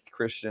 10th.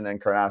 Christian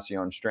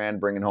Encarnacion Strand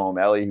bringing home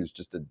Elly, who's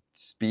just a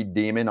speed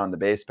demon on the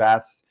base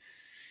paths.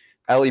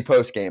 Elly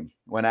postgame,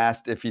 when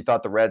asked if he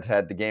thought the Reds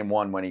had the game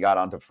won when he got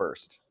onto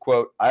first.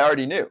 Quote, I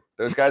already knew.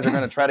 Those guys are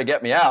going to try to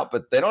get me out,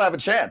 but they don't have a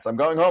chance. I'm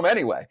going home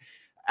anyway.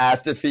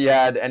 Asked if he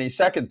had any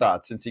second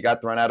thoughts since he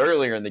got thrown out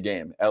earlier in the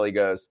game. Elly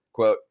goes,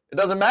 quote, it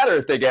doesn't matter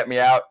if they get me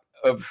out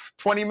of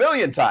 20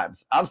 million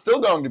times. I'm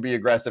still going to be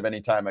aggressive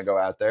anytime I go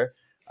out there.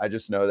 I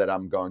just know that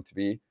I'm going to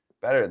be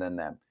better than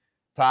them.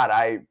 Todd,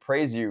 I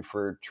praise you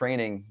for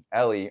training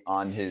Elly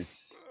on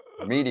his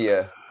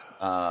media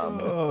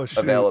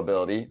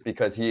availability,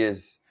 because he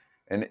is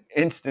an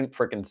instant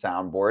freaking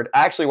soundboard.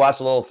 I actually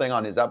watched a little thing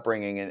on his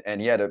upbringing, and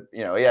he had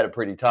a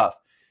pretty tough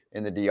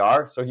in the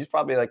DR. So he's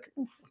probably like,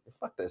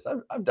 fuck this.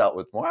 I've dealt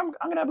with more. I'm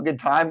going to have a good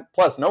time.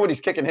 Plus,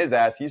 nobody's kicking his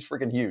ass. He's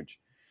freaking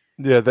huge.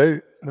 Yeah,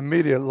 the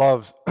media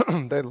loves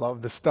they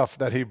love the stuff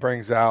that he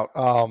brings out.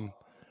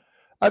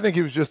 I think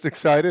he was just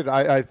excited.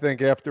 I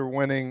think after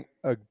winning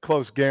a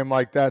close game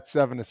like that,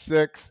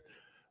 7-6,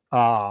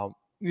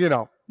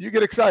 you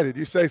get excited.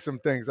 You say some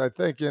things. I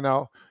think,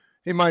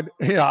 he might,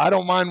 I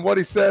don't mind what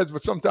he says,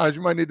 but sometimes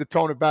you might need to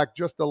tone it back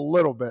just a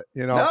little bit,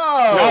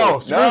 No,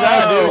 screw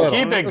that, dude.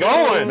 Keep it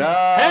going. No.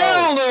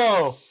 Hell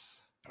no.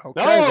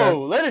 Okay,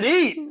 no, let it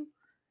eat.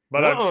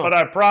 But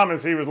I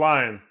promise he was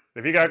lying.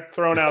 If he got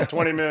thrown out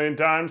 20 million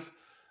times,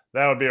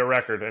 that would be a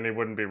record, and he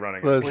wouldn't be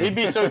running. Well, he'd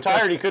be so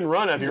tired he couldn't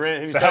run if he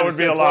ran. If that would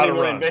be a lot of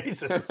run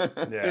bases.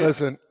 Yeah.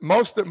 Listen,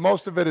 most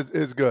of it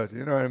is good.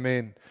 You know what I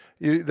mean?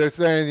 They're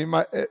saying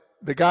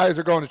the guys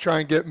are going to try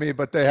and get me,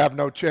 but they have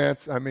no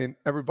chance. I mean,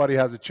 everybody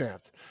has a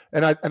chance,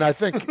 and I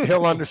think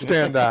he'll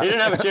understand that. He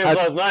didn't have a chance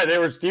last night.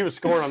 He was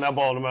scoring on that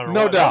ball no matter what.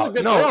 No doubt. That was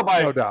a good throw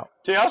by no doubt.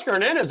 Teoscar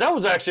Hernandez. That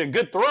was actually a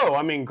good throw.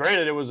 I mean,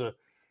 granted,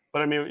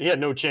 but he had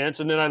no chance.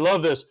 And then I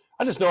love this.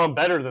 I just know I'm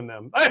better than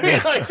them. I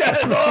mean, that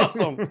is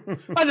awesome.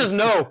 I just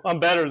know I'm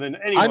better than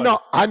anyone.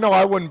 I know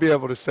I wouldn't be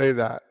able to say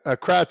that.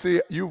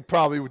 Kratzy, you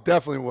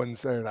definitely wouldn't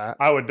say that.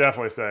 I would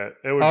definitely say it.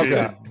 It would be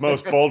the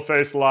most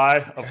bold-faced lie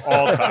of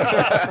all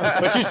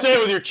time. But you say it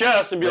with your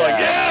chest and be like,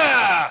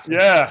 yeah!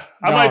 Yeah.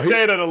 I might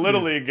say it at a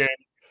Little League game.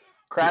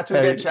 Kratz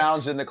would get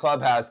challenged in the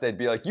clubhouse. They'd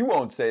be like, you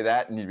won't say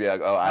that. And you'd be like,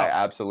 oh, I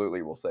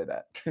absolutely will say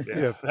that.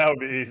 Yeah, that would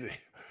be easy.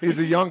 He's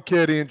a young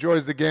kid. He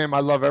enjoys the game.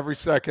 I love every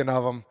second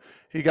of him.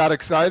 He got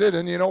excited,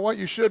 and you know what?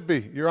 You should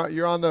be.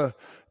 You're on the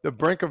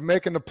brink of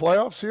making the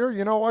playoffs here.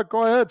 You know what?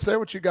 Go ahead, say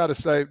what you got to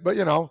say. But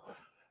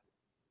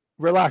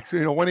relax.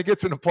 When he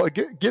gets in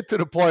the get to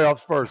the playoffs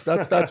first.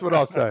 That's what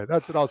I'll say.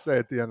 That's what I'll say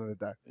at the end of the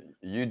day.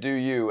 You do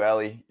you,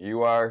 Elly.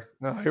 You are.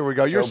 No, here we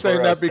go. You're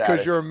saying that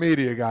because you're a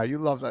media guy. You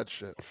love that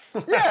shit.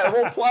 Yeah.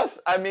 Well, plus,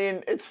 I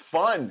mean, it's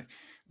fun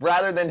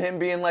rather than him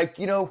being like,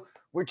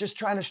 we're just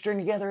trying to string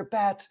together at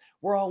bats.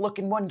 We're all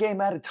looking one game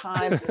at a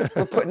time.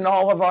 We're putting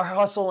all of our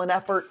hustle and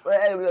effort.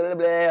 Blah, blah,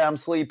 blah, I'm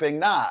sleeping.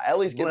 Nah,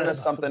 Elly's giving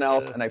us something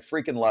else, and I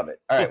freaking love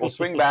it. All right, we'll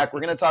swing back. We're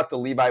going to talk to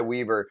Levi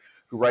Weaver,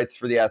 who writes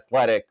for The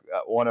Athletic,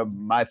 one of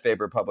my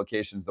favorite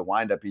publications, The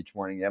Windup, each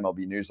morning, the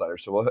MLB newsletter.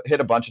 So we'll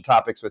hit a bunch of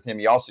topics with him.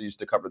 He also used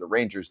to cover the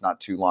Rangers not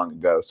too long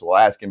ago. So we'll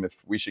ask him if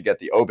we should get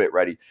the obit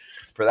ready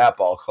for that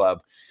ball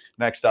club.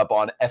 Next up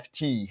on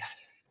FT,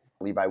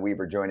 Levi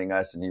Weaver joining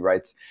us, and he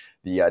writes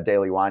the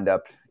Daily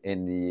Windup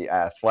in The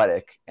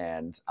Athletic,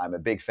 and I'm a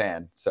big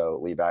fan. So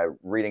Levi,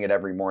 reading it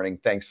every morning.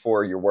 Thanks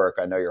for your work.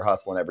 I know you're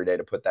hustling every day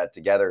to put that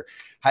together.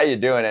 How you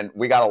doing? And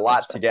we got a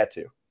lot to get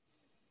to.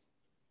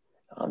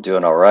 I'm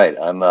doing all right.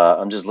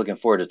 I'm just looking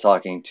forward to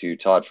talking to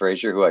Todd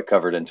Frazier, who I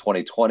covered in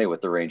 2020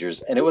 with the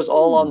Rangers, and it was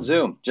all on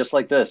Zoom, just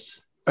like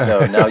this.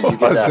 So now you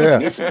get to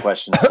ask me some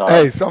questions, Todd.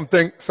 Hey, some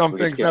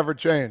things never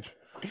change.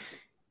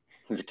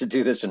 We get to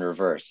do this in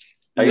reverse.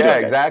 Yeah,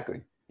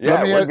 exactly.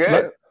 Yeah, we're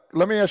good.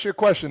 Let me ask you a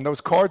question.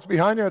 Those cards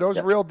behind you, are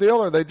those real deal,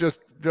 or are they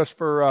just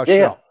for show?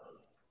 Yeah.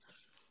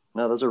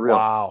 No, those are real.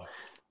 Wow.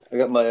 I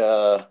got my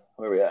where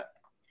are we at?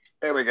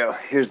 There we go.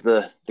 Here's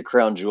the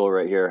crown jewel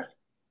right here.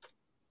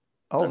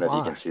 I don't know if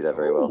you can see that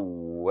very well.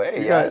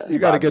 You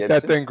got to get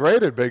that thing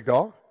graded, big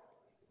dog.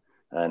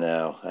 I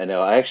know.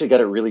 I actually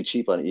got it really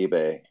cheap on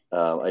eBay.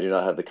 I do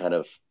not have the kind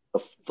of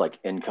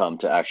income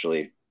to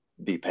actually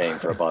be paying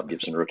for a Bob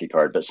Gibson rookie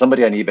card, but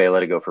somebody on eBay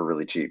let it go for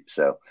really cheap.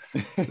 So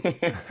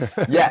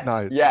yet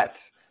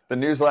the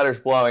newsletter's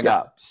blowing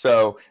up.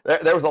 So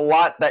there was a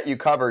lot that you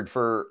covered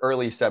for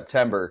early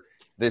September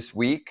this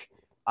week.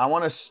 I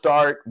want to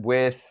start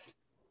with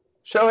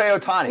Shohei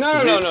Ohtani.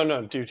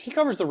 No, dude. He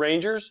covers the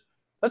Rangers.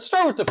 Let's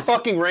start with the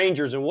fucking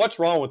Rangers and what's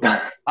wrong with them.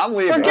 I'm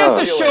leaving. Forget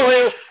the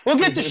Shohei. We'll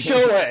get to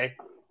Shohei.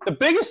 The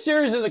biggest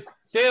series of the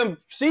damn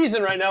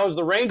season right now is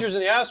the Rangers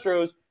and the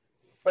Astros.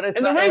 But it's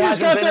and not, the Rangers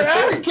got their ass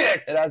series.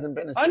 kicked. It hasn't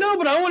been a series. I know,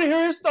 but I want to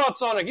hear his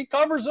thoughts on it. He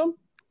covers them.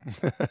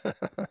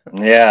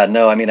 Yeah,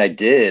 no, I mean, I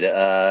did.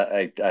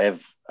 I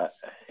have.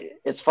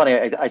 It's funny.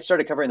 I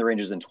started covering the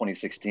Rangers in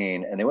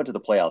 2016, and they went to the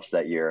playoffs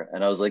that year.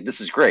 And I was like,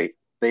 "This is great.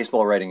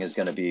 Baseball writing is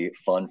going to be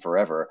fun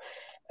forever."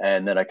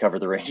 And then I covered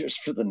the Rangers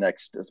for the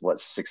next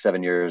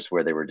 6-7 years,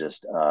 where they were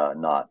just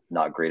not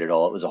great at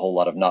all. It was a whole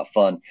lot of not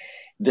fun.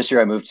 This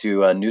year, I moved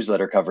to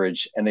newsletter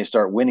coverage, and they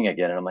start winning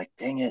again. And I'm like,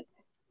 "Dang it!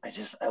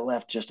 I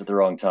left just at the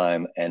wrong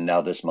time." And now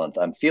this month,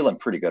 I'm feeling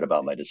pretty good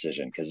about my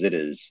decision because it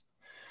is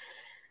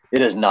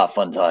not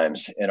fun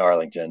times in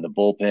Arlington. The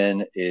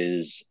bullpen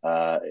is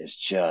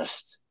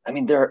just, I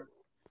mean,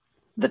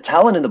 the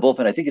talent in the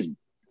bullpen, I think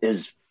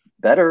is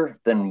better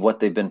than what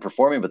they've been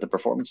performing, but the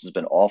performance has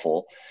been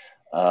awful.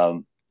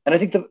 And I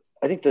think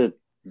the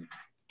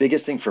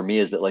biggest thing for me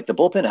is that, like, the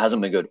bullpen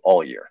hasn't been good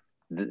all year.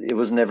 It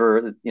was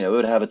never, it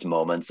would have its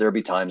moments. There would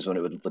be times when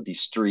it would be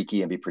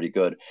streaky and be pretty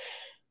good,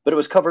 but it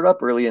was covered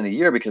up early in the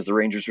year because the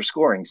Rangers were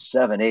scoring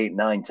 7, 8,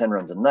 9, 10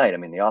 runs a night. I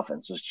mean, the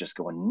offense was just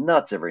going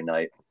nuts every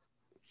night.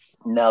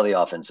 Now the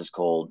offense is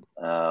cold.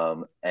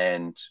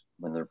 And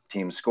when the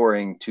team's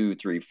scoring 2,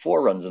 3,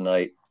 4 runs a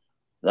night,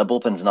 that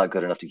bullpen's not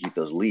good enough to keep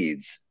those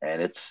leads.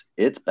 And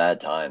it's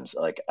bad times.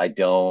 Like,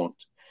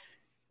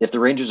 if the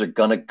Rangers are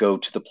going to go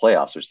to the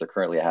playoffs, which they're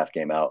currently a half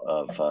game out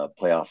of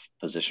playoff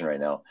position right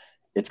now,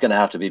 it's going to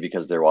have to be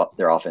because their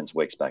offense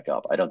wakes back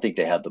up. I don't think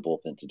they have the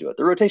bullpen to do it.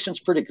 The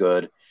rotation's pretty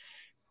good.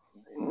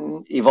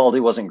 Evaldi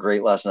wasn't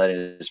great last night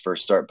in his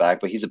first start back,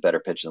 but he's a better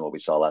pitcher than what we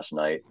saw last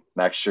night.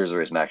 Max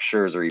Scherzer is Max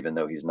Scherzer, even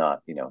though he's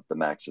not, the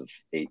Max of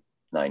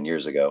 8-9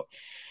 years ago.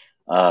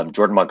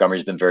 Jordan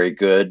Montgomery's been very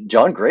good.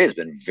 John Gray has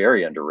been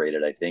very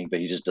underrated, I think, but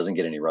he just doesn't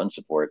get any run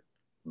support.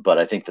 But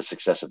I think the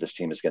success of this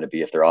team is going to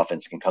be if their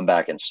offense can come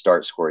back and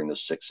start scoring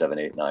those 6, 7,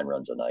 8, 9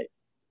 runs a night.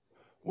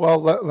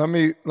 Well, let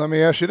me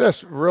ask you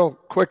this, real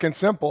quick and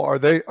simple: Are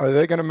they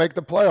going to make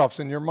the playoffs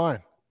in your mind?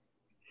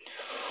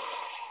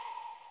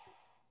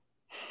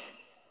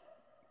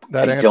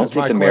 I don't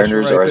think the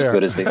Mariners are as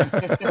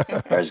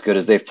good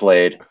as they've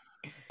played.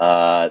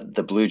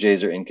 The Blue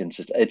Jays are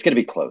inconsistent. It's going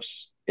to be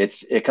close.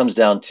 It comes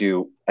down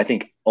to, I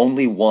think,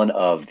 only one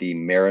of the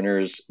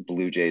Mariners,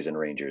 Blue Jays, and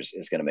Rangers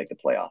is going to make the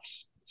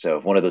playoffs. So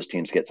if one of those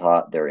teams gets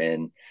hot, they're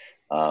in.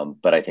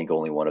 But I think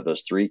only one of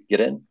those three get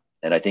in,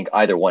 and I think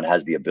either one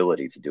has the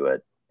ability to do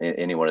it.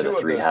 Any one of the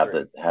three have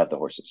the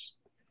horses.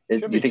 Do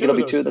you think it'll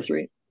be two of the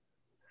three?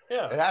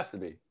 Yeah, it has to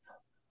be.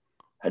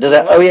 Does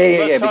that?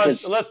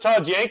 Unless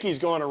Todd's Yankees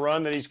go on a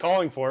run that he's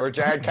calling for, or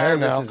Jared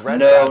Carabas's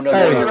Red Sox.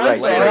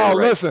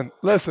 No.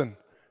 Listen.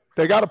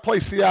 They got to play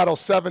Seattle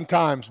 7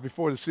 times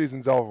before the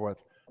season's over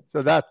with.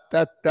 So that's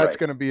right.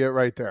 going to be it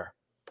right there.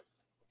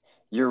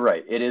 You're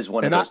right. It is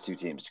one of those two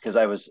teams because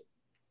I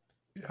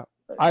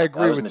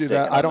agree with you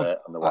that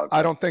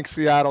I don't think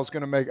Seattle's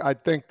going to make. I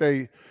think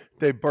they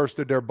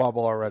bursted their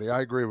bubble already.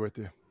 I agree with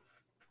you.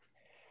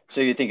 So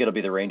you think it'll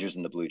be the Rangers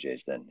and the Blue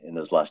Jays then in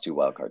those last 2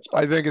 wild card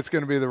spots? I think it's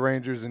going to be the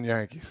Rangers and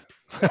Yankees.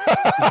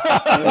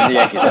 The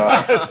Yankees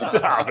are.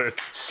 Stop it!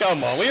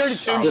 Come on, we already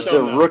tuned just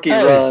a rookie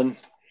run.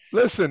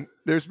 Listen,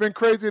 there's been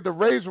crazy. The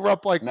Rays were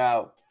up like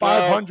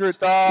 500.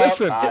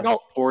 Listen,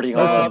 40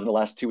 home runs in the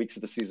last 2 weeks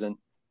of the season.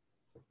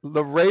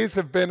 The Rays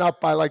have been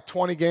up by like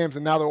 20 games,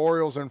 and now the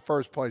Orioles are in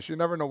first place. You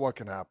never know what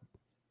can happen.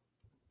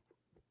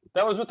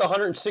 That was with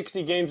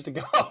 160 games to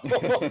go.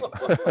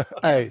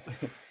 Hey,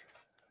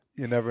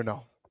 you never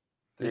know.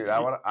 Dude, I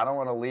don't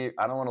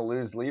want to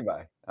lose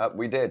Levi.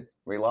 We did.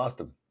 We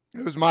lost him.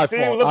 It was my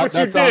fault. Look what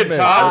you did,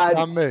 Todd. That's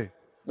on me.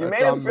 You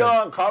made him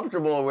feel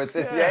uncomfortable with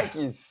this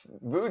Yankees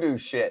voodoo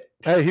shit.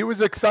 Hey, he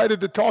was excited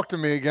to talk to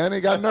me again. He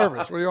got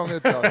nervous. What do you want me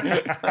to tell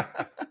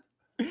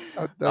you?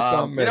 That's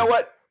on me. You know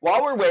what?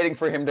 While we're waiting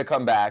for him to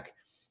come back,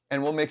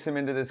 and we'll mix him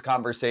into this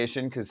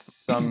conversation because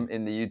some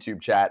in the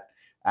YouTube chat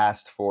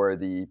asked for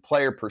the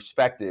player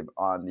perspective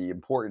on the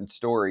important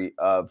story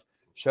of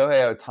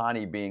Shohei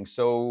Ohtani being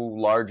so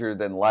larger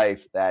than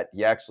life that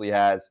he actually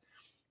has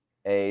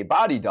a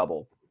body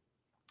double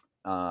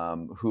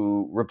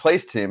who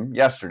replaced him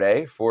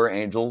yesterday for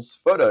Angels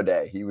photo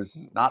day. He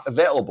was not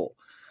available.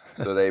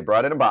 So they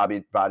brought in a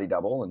body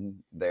double, and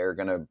they're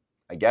going to,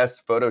 I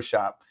guess,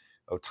 Photoshop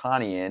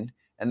Ohtani in.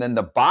 And then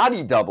the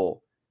body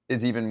double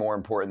is even more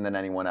important than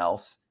anyone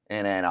else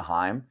in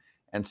Anaheim.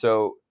 And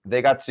so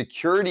they got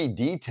security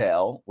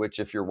detail, which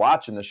if you're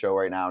watching the show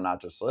right now,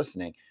 not just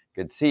listening,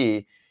 could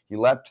see he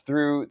left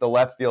through the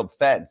left field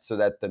fence so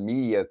that the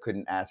media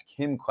couldn't ask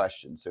him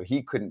questions. So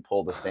he couldn't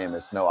pull the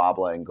famous no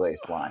habla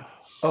inglés line.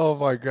 Oh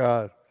my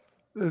God.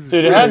 Dude,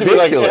 it had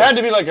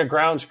to be like a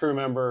grounds crew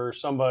member or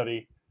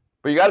somebody.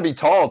 But you got to be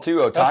tall too.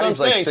 Ohtani's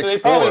like 6'4". So they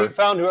probably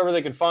found whoever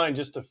they could find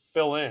just to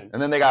fill in.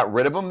 And then they got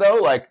rid of him though.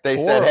 Like they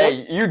said,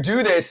 hey, you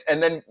do this,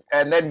 and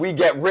then we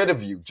get rid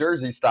of you,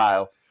 Jersey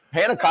style.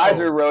 Hannah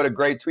Kaiser wrote a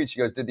great tweet. She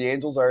goes, did the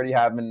Angels already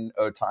have an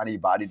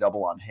Ohtani body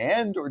double on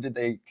hand, or did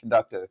they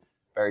conduct a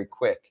very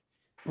quick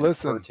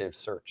imperative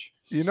search?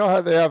 You know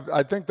how they have,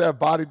 I think they have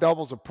body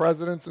doubles of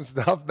presidents and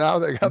stuff. Now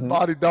they got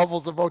body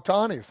doubles of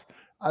Ohtanis.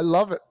 I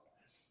love it.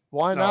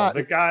 Why No, not?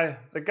 the guy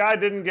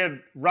didn't get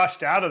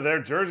rushed out of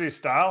there Jersey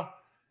style.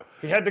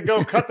 He had to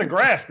go cut the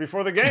grass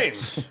before the game.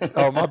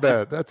 Oh, my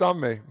bad. That's on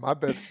me. My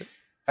biscuit.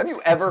 Have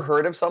you ever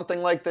heard of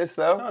something like this,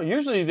 though? No,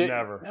 usually they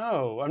Never.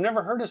 No, I've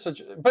never heard of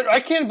such. But I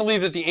can't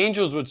believe that the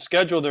Angels would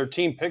schedule their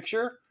team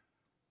picture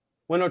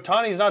when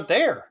Ohtani's not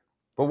there.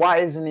 But why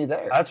isn't he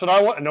there? That's what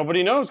I want.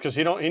 Nobody knows because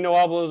he no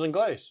hablos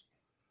inglés.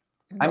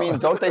 I mean,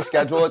 don't they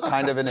schedule it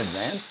kind of in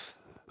advance?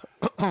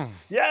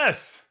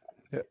 Yes.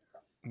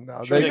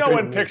 No, You know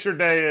when picture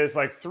day is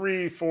like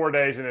 3-4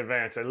 days in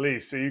advance at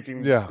least, so you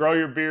can grow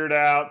your beard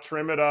out,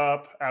 trim it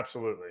up.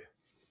 Absolutely.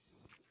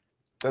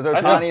 Does I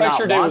Ohtani thought not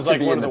picture day want was to like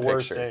be one in of the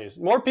worst picture? days.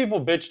 More people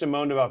bitched and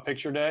moaned about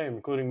picture day,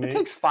 including me. It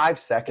takes 5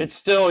 seconds. It's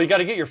still, you got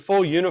to get your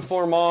full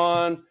uniform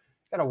on. You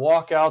got to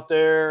walk out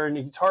there, and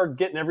it's hard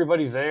getting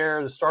everybody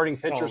there. The starting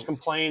pitcher's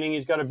complaining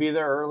he's got to be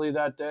there early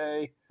that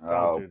day.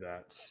 Don't do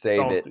that.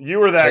 Save it. You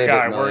were that Save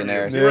guy, it, weren't you?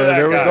 millionaires. You were that guy.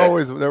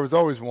 There was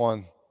always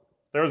one.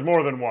 There was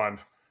more than one.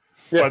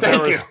 Yeah, but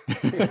thank you.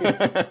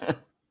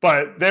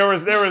 But there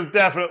was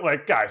definitely,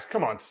 like, guys,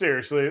 come on,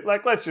 seriously,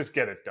 like, let's just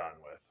get it done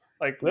with.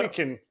 Like,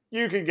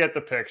 you can get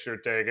the picture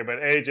taken, but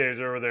AJ's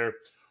over there.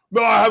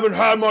 No, I haven't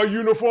had my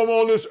uniform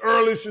on this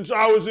early since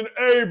I was in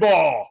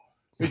A-ball.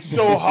 It's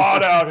so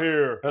hot out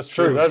here. That's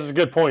true. That is a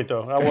good point,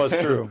 though. That was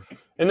true.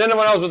 And then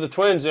when I was with the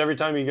Twins, every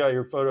time you got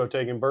your photo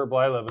taken, Bert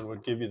Blyleven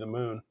would give you the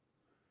moon.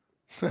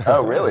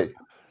 Oh, really?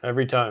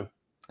 Every time.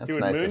 That's He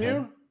would nice moon of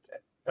him.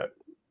 you?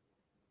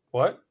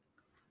 What?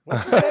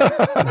 Back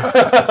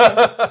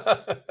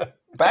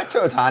to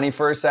Ohtani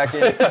for a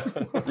second.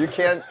 You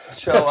can't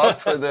show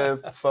up for the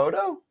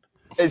photo?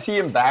 Is he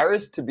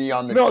embarrassed to be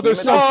on the team? there's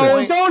at something. this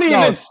point? Don't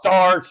even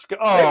start. They've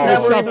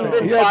never even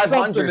been He had 500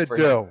 something to for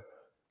do. him.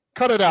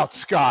 Cut it out,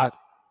 Scott.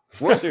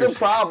 What's the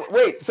problem?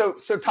 Wait, so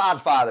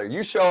Todd Father,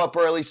 you show up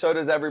early, so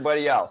does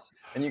everybody else.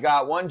 And you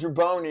got one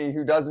Jaboni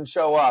who doesn't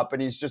show up,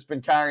 and he's just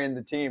been carrying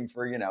the team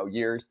for,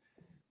 years.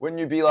 Wouldn't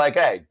you be like,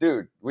 hey,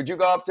 dude, would you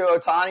go up to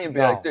Ohtani and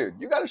be like, dude,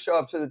 you got to show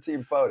up to the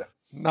team photo?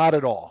 Not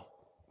at all.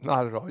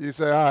 Not at all. You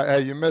say, all right,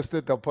 hey, you missed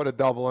it. They'll put a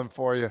double in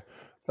for you.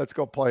 Let's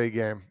go play a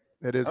game.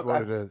 It is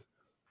what it is.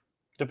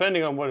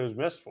 Depending on what it was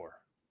missed for.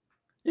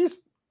 He's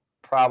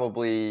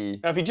probably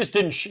Now, if he just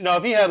didn't,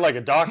 if he had like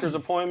a doctor's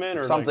appointment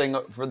or something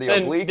for the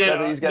oblique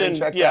that he's getting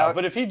checked out. Yeah,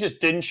 but if he just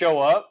didn't show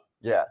up,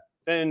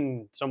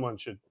 then someone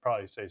should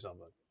probably say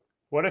something.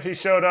 What if he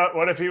showed up?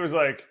 What if he was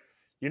like,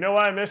 you know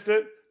why I missed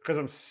it? Because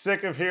I'm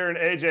sick of hearing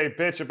AJ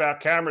bitch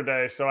about camera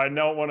day, so I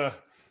don't want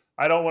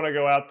to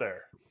go out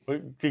there.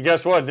 But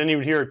guess what? Then he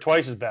would hear it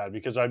twice as bad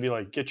because I'd be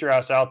like, "Get your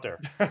ass out there."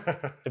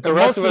 If the And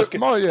rest of us,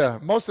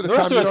 most of the the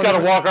rest time, of us got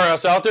to walk our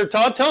ass out there.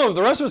 Todd, tell him if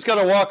the rest of us got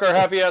to walk our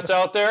happy ass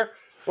out there.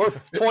 We're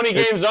 20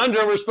 games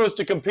under. We're supposed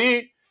to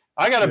compete.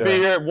 I got to be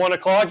here at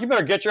 1:00. You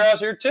better get your ass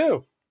here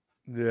too.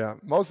 Yeah,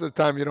 most of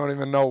the time you don't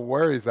even know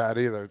where he's at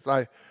either. It's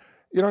like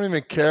you don't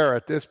even care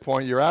at this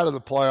point. You're out of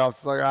the playoffs.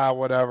 It's like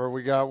whatever.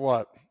 We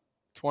got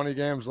 20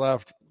 games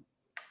left.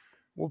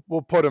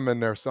 We'll put him in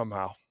there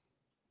somehow.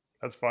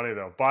 That's funny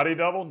though. Body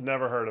double?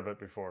 Never heard of it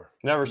before.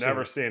 Never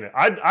seen it.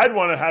 I'd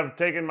want to have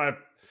taken my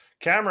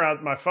camera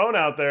out, my phone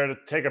out there to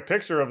take a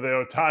picture of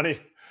the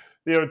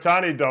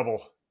Ohtani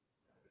double.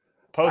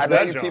 I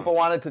bet you people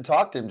wanted to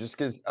talk to him just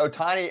because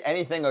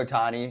anything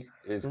Ohtani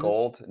is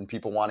gold and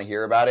people want to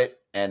hear about it.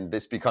 And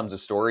this becomes a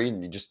story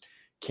and you just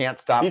can't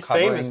stop He's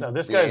covering famous now.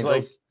 This the guy's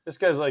Angels.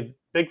 like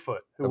Bigfoot.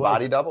 The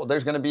body double?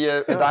 There's going to be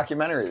a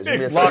documentary. There's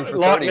going to be a Loch 30 for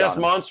 30 Ness on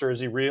him. Monster. Is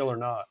he real or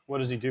not? What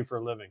does he do for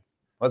a living?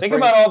 Think bring-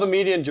 about all the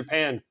media in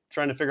Japan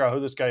trying to figure out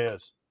who this guy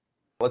is.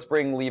 Let's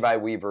bring Levi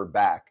Weaver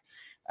back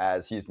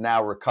as he's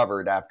now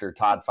recovered after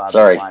Todd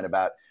Father's line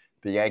about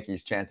the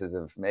Yankees' chances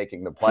of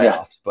making the playoffs.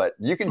 Yeah. But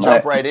you can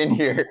jump right in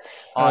here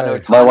on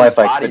Ohtani's my wife.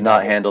 I body could not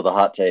double. handle the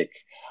hot take.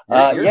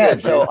 You're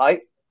good, So dude.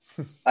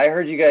 I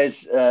heard you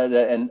guys,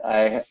 and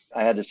I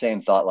had the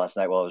same thought last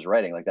night while I was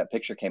writing. Like that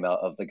picture came out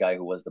of the guy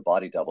who was the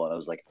body double, and I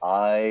was like,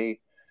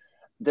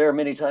 there are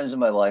many times in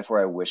my life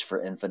where I wish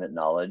for infinite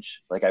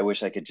knowledge. Like I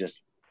wish I could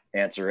just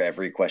answer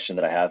every question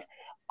that I have.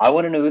 I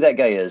want to know who that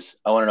guy is.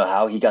 I want to know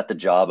how he got the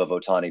job of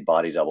Ohtani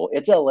body double.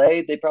 It's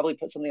LA. They probably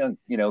put something on,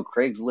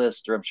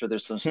 Craigslist, or I'm sure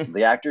there's some.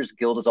 The Actors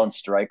Guild is on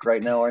strike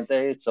right now, aren't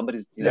they?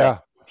 Somebody's,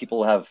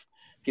 people have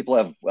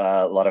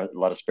a lot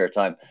of spare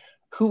time.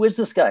 Who is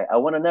this guy? I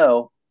want to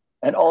know.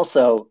 And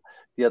also,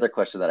 the other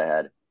question that I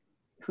had: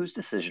 whose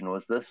decision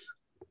was this?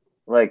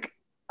 Like,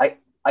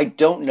 I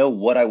don't know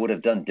what I would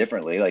have done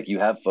differently. Like, you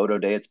have photo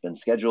day; it's been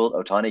scheduled.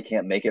 Ohtani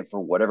can't make it for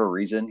whatever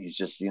reason. He's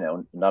just,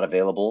 not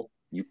available.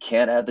 You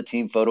can't have the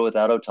team photo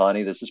without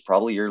Ohtani. This is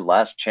probably your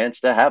last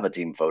chance to have a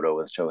team photo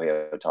with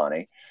Shohei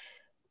Ohtani.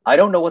 I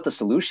don't know what the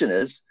solution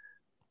is,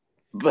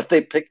 but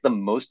they picked the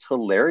most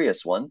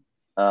hilarious one.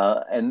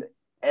 And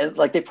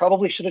like they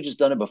probably should have just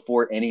done it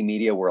before any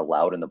media were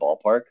allowed in the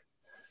ballpark,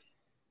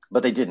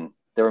 but they didn't.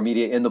 There were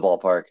media in the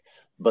ballpark,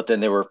 but then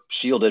they were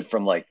shielded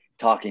from like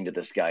talking to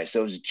this guy.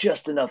 So it was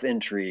just enough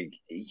intrigue.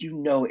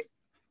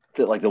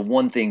 That like the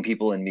one thing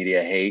people in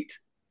media hate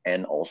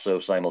and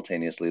also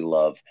simultaneously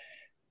love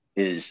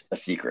is a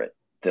secret.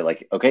 they're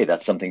like, okay,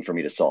 that's something for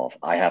me to solve.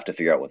 I have to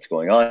figure out what's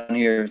going on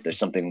here. There's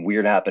something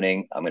weird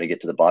happening. I'm going to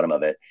get to the bottom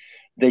of it.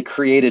 They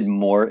created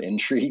more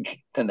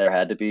intrigue than there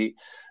had to be.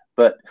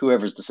 But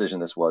whoever's decision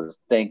this was,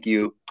 thank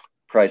you.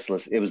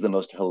 Priceless. It was the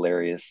most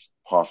hilarious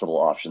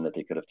possible option that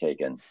they could have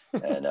taken.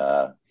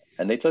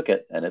 And they took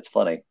it, and it's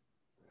funny.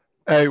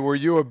 Hey, were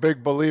you a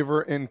big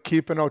believer in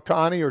keeping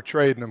Ohtani or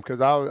trading him?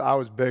 Because I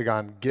was big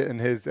on getting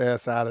his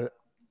ass out of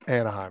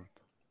Anaheim.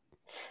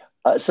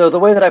 So the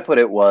way that I put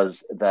it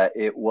was that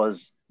it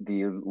was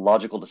the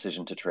logical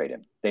decision to trade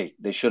him.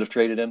 They should have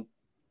traded him.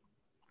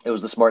 It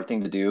was the smart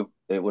thing to do.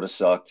 It would have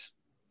sucked.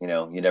 You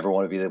never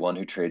want to be the one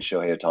who trades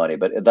Shohei Ohtani,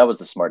 but that was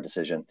the smart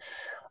decision.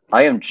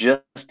 I am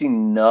just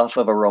enough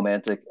of a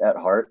romantic at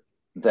heart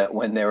that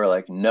when they were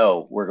like,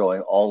 no, we're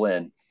going all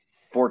in,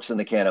 forks in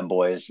the cannon,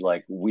 boys.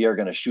 Like, we are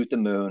going to shoot the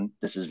moon.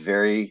 This is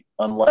very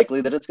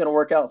unlikely that it's going to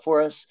work out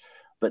for us,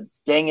 but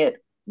dang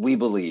it, we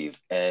believe.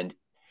 And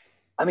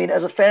I mean,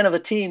 as a fan of a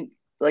team,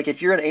 like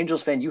if you're an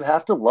Angels fan, you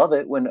have to love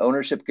it when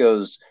ownership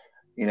goes,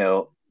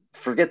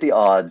 forget the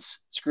odds,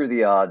 screw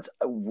the odds.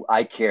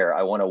 I care.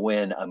 I want to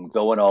win. I'm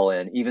going all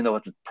in, even though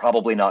it's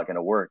probably not going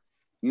to work.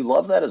 You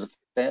love that as a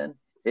fan.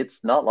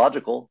 It's not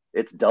logical.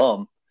 It's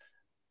dumb,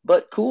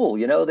 but cool.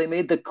 They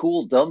made the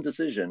cool, dumb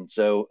decision.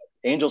 So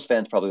Angels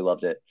fans probably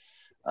loved it.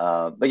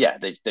 But yeah,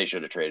 they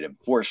should have traded him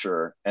for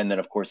sure. And then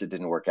of course it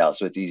didn't work out.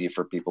 So it's easy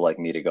for people like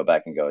me to go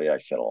back and go, yeah, I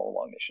said all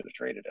along they should have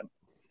traded him.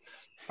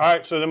 All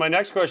right. So then my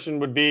next question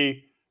would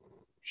be,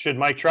 should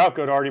Mike Trout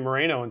go to Artie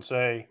Moreno and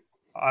say,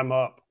 I'm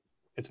up?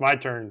 It's my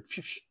turn.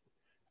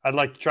 I'd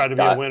like to try to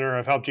be a winner.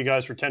 I've helped you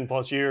guys for 10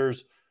 plus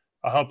years.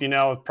 I'll help you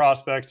now with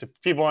prospects. If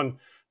people on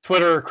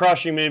Twitter are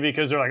crushing me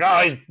because they're like, oh,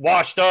 he's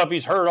washed up.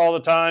 He's hurt all the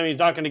time. He's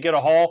not going to get a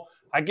haul.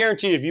 I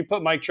guarantee you, if you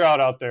put Mike Trout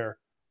out there,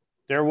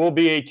 there will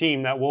be a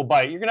team that will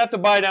bite. You're going to have to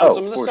buy down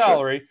some of the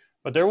salary,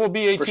 but there will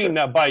be a team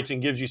that bites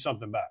and gives you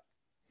something back.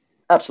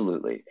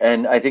 Absolutely.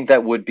 And I think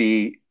that would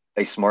be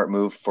a smart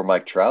move for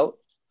Mike Trout.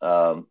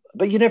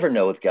 But you never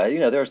know with guys.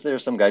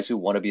 There's some guys who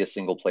want to be a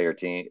single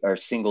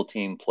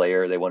team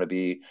player. They want to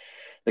be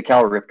the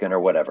Cal Ripken or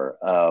whatever.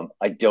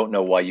 I don't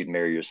know why you'd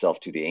marry yourself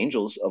to the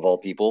Angels of all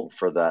people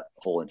for that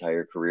whole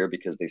entire career,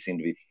 because they seem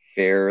to be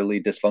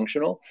fairly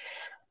dysfunctional.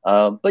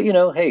 But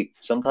hey,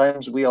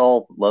 sometimes we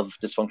all love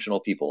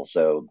dysfunctional people.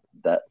 So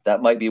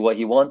that might be what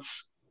he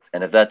wants.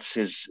 And if that's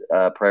his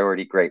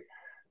priority, great.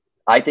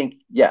 I think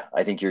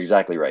you're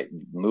exactly right.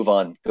 Move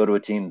on, go to a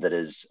team that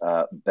is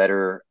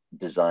better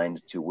designed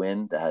to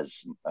win, that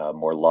has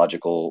more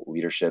logical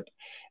leadership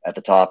at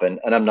the top. And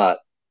I'm not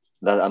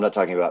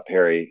talking about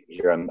Perry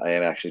here. I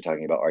am actually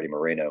talking about Artie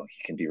Moreno.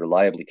 He can be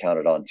reliably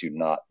counted on to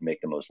not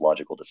make the most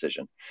logical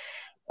decision.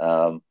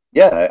 I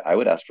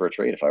would ask for a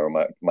trade if I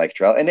were Mike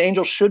Trout, and the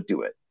Angels should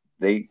do it.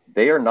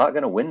 They are not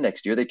going to win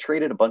next year. They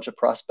traded a bunch of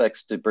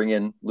prospects to bring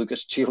in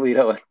Lucas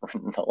Giolito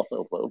and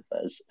Ronaldo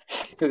Lopez.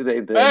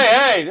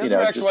 Hey, those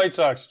are ex-White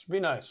Sox. Be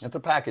nice. It's a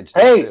package.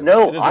 Hey,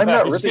 no, I'm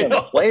not ripping on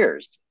the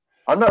players.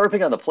 I'm not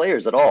ripping on the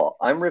players at all.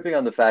 I'm ripping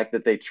on the fact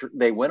that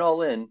they went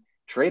all in,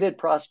 traded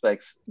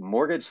prospects,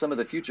 mortgaged some of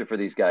the future for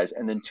these guys,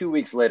 and then 2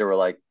 weeks later were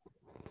like,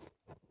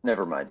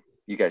 never mind,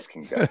 you guys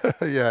can go.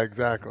 Yeah,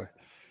 exactly.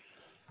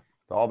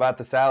 It's all about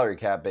the salary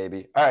cap,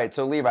 baby. All right,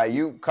 so Levi,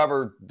 you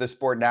cover the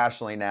sport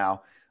nationally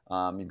now.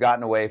 You've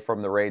gotten away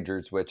from the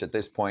Rangers, which at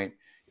this point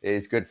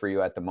is good for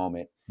you at the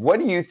moment. What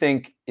do you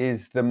think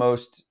is the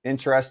most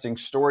interesting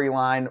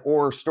storyline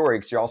or story?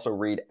 Because you also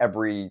read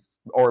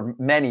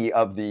many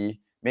of the,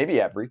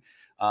 maybe every,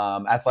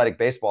 athletic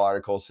baseball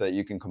articles so that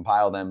you can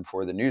compile them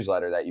for the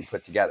newsletter that you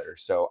put together.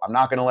 So I'm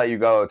not going to let you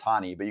go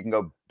Ohtani, but you can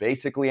go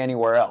basically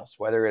anywhere else,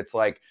 whether it's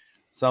like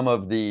some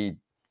of the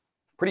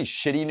pretty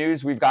shitty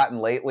news we've gotten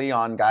lately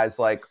on guys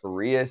like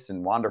Arias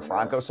and Wander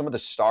Franco, some of the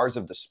stars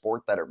of the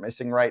sport that are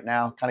missing right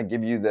now, kind of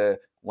give you the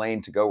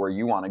lane to go where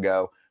you want to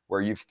go, where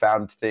you've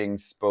found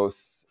things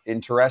both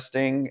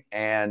interesting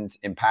and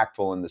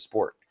impactful in the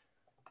sport.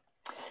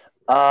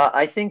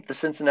 I think the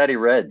Cincinnati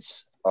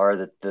Reds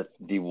are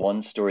the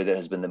one story that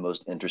has been the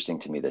most interesting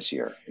to me this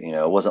year.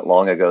 It wasn't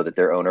long ago that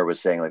their owner was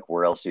saying, like,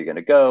 where else are you going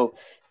to go?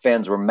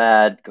 Fans were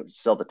mad,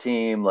 sell the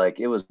team. Like,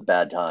 it was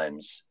bad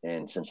times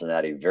in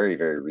Cincinnati very,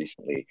 very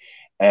recently.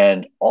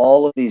 And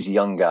all of these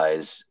young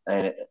guys,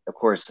 and of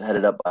course,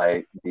 headed up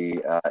by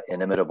the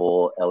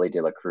inimitable Elly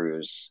De La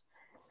Cruz,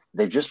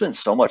 they've just been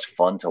so much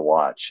fun to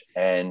watch.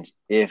 And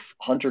if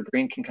Hunter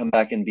Green can come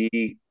back and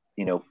be,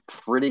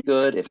 pretty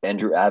good, if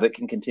Andrew Abbott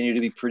can continue to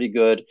be pretty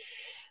good,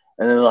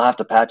 and then they'll have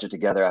to patch it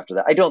together after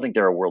that. I don't think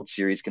they're a World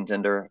Series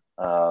contender,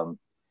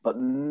 but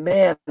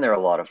man, they're a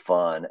lot of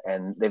fun.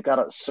 And they've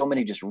got so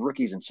many just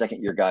rookies and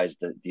second-year guys.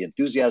 The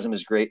enthusiasm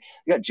is great.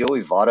 You got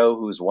Joey Votto,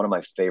 who is one of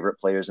my favorite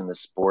players in the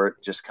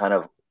sport, just kind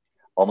of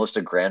almost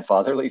a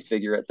grandfatherly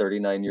figure at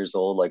 39 years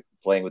old, like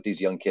playing with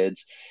these young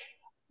kids.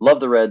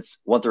 Love the Reds,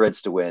 want the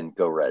Reds to win,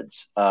 go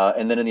Reds.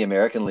 And then in the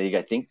American League,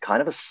 I think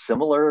kind of a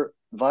similar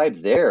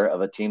vibe there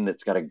of a team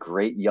that's got a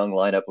great young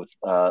lineup with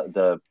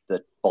the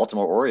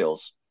Baltimore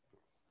Orioles.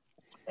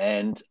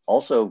 And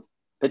also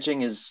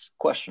pitching is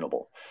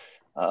questionable.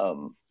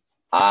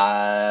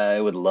 I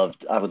would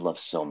love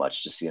so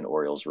much to see an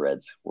Orioles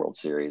Reds World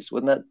Series.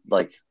 Wouldn't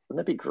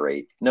that be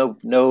great?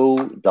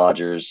 No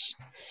Dodgers,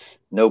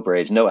 no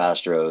Braves, no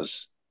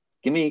Astros.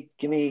 Give me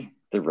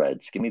the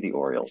Reds. Give me the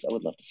Orioles. I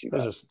would love to see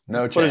that.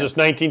 No chance. What is this,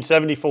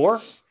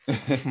 1974?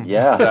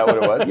 Yeah. Is that what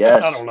it was?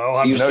 Yes. I don't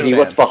know. Do you see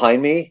what's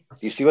behind me?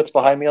 Do you see what's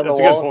behind me on That's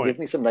the a good wall? point. Give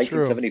me some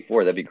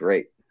 1974. That'd be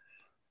great.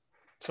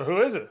 So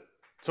who is it?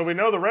 So we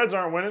know the Reds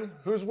aren't winning.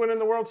 Who's winning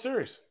the World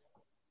Series?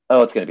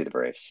 Oh, it's going to be the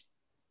Braves.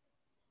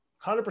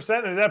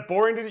 100%. Is that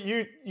boring to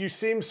you? You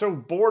seem so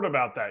bored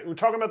about that. We're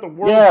talking about the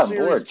World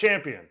Series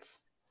champions.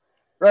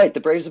 Right. The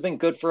Braves have been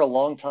good for a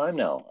long time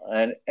now.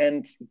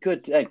 And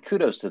good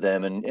kudos to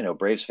them. And,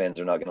 Braves fans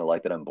are not going to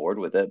like that I'm bored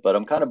with it. But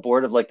I'm kind of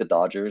bored of the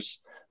Dodgers.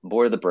 I'm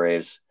bored of the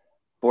Braves.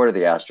 Bored of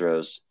the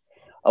Astros.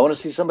 I want to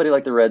see somebody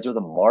like the Reds or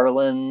the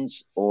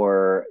Marlins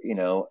or,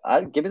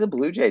 I'd give me the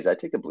Blue Jays. I'd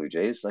take the Blue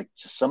Jays,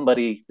 just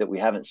somebody that we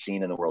haven't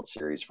seen in the World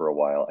Series for a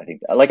while. I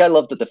think I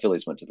loved that the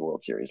Phillies went to the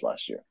World Series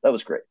last year. That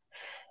was great.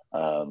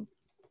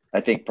 I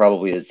think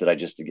probably is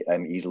that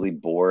I'm easily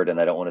bored and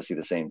I don't want to see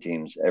the same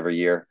teams every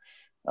year.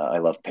 I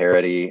love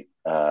parody,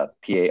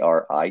 Parity.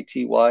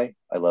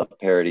 I love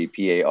parody,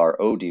 Parody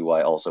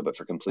also, but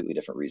for completely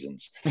different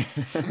reasons.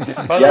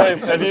 By the way,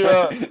 have you,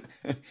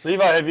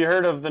 Levi, have you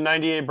heard of the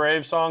 98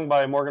 Braves song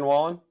by Morgan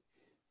Wallen?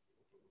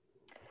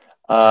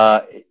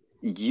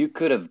 You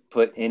could have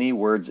put any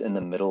words in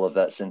the middle of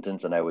that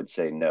sentence and I would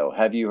say no.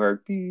 Have you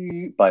heard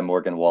by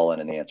Morgan Wallen?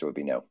 And the answer would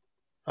be no.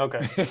 Okay.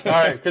 All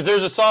right. Because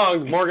there's a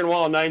song, Morgan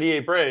Wallen,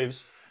 98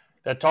 Braves,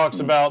 that talks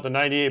about the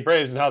 98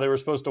 Braves and how they were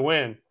supposed to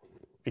win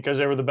because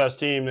they were the best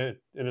team. And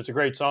it's a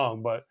great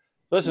song. But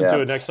listen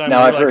to it next time.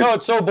 Now, and you're oh,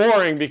 it's so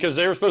boring because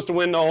they were supposed to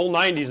win the whole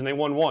 90s and they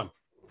won one.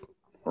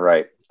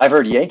 Right. I've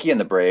heard Yankee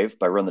and the Brave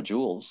by Run the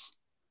Jewels.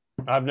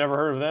 I've never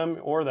heard of them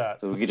or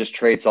that. So we could just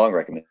trade song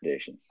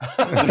recommendations.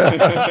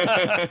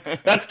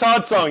 That's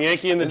Todd's song,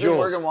 Yankee and the Jewels.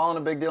 Morgan Wallen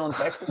a big deal in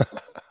Texas?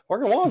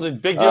 Morgan Wallen's a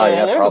big deal all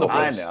over the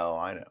place.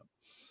 I know.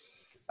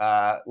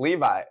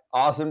 Levi,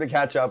 awesome to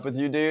catch up with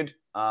you, dude.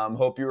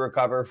 Hope you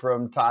recover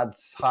from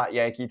Todd's hot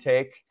Yankee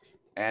take.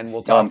 And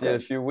we'll talk to you in a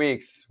few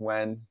weeks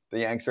when the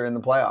Yanks are in the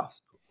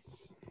playoffs.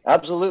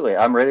 Absolutely.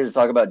 I'm ready to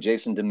talk about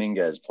Jason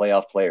Dominguez,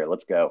 playoff player.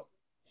 Let's go.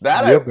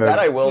 That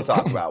I will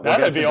talk about. We'll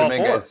get to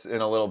Dominguez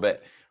in a little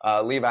bit.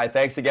 Levi,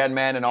 thanks again,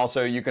 man. And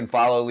also you can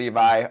follow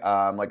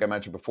Levi, like I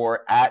mentioned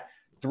before, at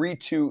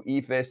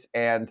 32EFIS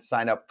and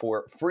sign up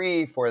for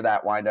free for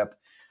that Windup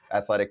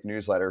Athletic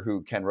newsletter,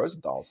 who Ken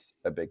Rosenthal's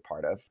a big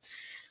part of.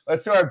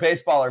 Let's do our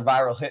baseballer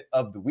viral hit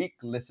of the week.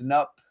 Listen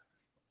up.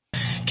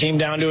 Came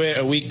down to it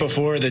a week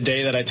before the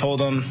day that I told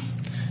them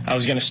I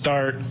was going to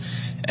start,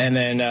 and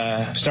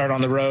then start on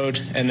the road,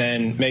 and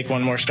then make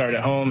one more start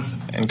at home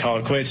and call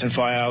it quits and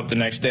fly out the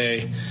next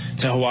day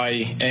to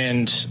Hawaii.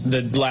 And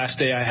the last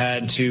day I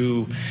had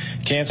to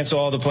cancel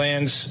all the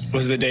plans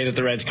was the day that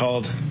the Reds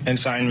called and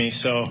signed me.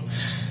 So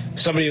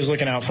somebody was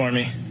looking out for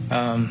me.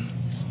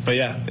 But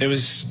yeah,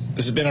 this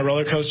has been a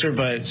roller coaster,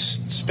 but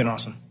it's been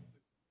awesome.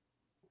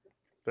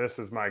 This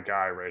is my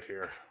guy right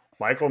here.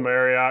 Michael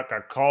Marriott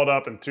got called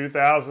up in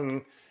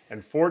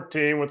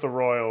 2014 with the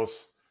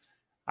Royals.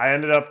 I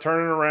ended up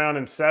turning around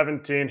in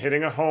 17,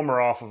 hitting a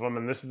homer off of him,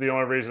 and this is the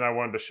only reason I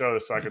wanted to show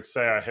this, so I could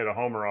say I hit a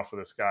homer off of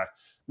this guy.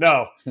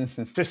 No,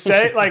 to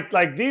say,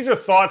 like these are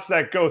thoughts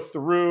that go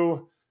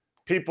through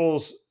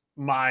people's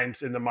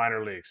minds in the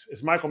minor leagues.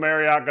 Is Michael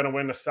Marriott going to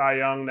win the Cy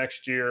Young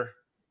next year?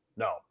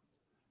 No.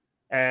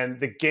 And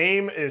the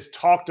game is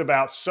talked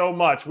about so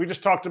much. We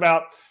just talked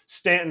about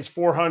Stanton's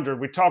 400.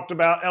 We talked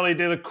about Elly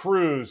De La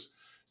Cruz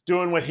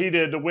doing what he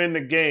did to win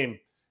the game.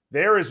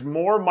 There is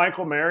more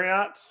Michael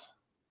Marriotts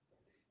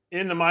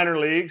in the minor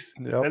leagues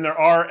than there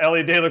are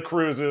Elly De La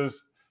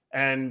Cruz's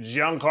and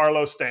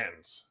Giancarlo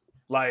Stantons.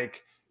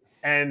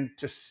 And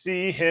to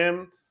see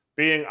him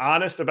being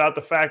honest about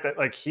the fact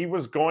that he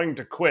was going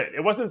to quit.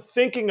 It wasn't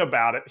thinking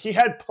about it. He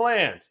had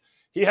plans.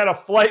 He had a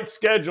flight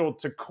scheduled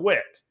to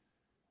quit.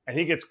 And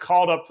he gets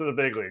called up to the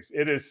big leagues.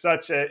 It is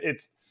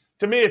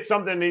to me, it's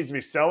something that needs to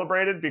be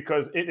celebrated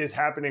because it is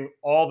happening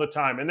all the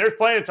time. And there's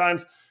plenty of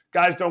times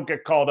guys don't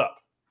get called up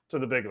to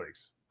the big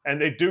leagues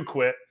and they do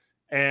quit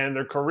and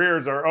their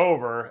careers are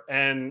over.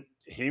 And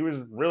he was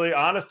really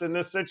honest in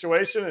this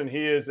situation, and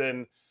he is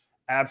an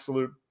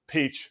absolute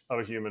peach of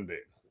a human being.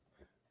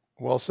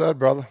 Well said,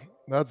 brother.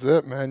 That's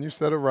it, man. You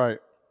said it right.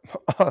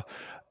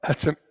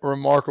 That's a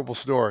remarkable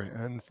story.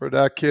 And for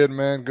that kid,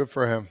 man, good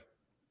for him.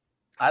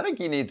 I think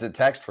he needs a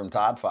text from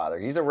Todd Father.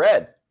 He's a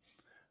Red.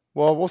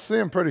 Well, we'll see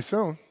him pretty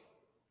soon.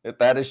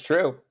 That is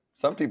true.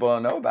 Some people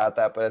don't know about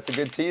that, but it's a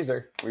good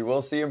teaser. We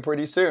will see him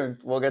pretty soon.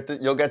 You'll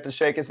get to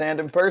shake his hand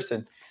in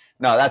person.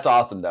 No, that's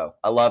awesome, though.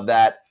 I love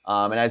that.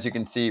 And as you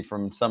can see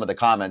from some of the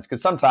comments,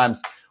 because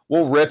sometimes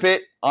we'll rip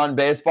it on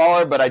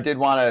Baseballer, but I did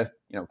want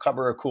to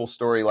cover a cool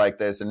story like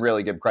this and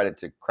really give credit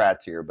to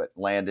Kratz here. But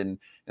Landon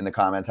in the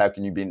comments, how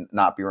can you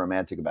not be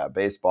romantic about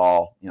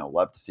baseball?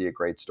 Love to see a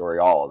great story,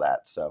 all of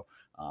that. So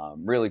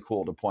really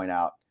cool to point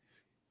out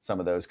some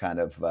of those kind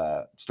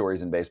of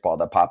stories in baseball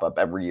that pop up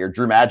every year.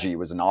 Drew Maggi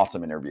was an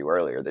awesome interview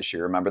earlier this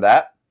year. Remember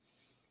that?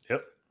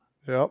 Yep.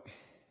 Yep.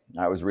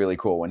 That was really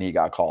cool when he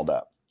got called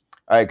up.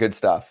 All right, good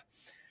stuff.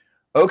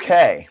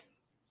 Okay.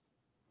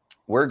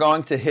 We're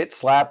going to hit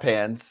slap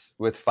hands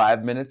with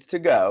 5 minutes to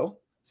go.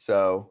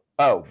 So,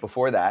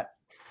 before that,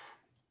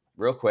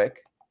 real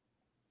quick,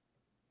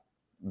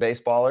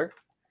 Baseballer,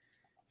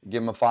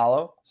 give him a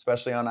follow,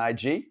 especially on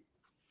IG.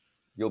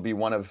 You'll be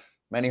one of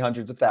many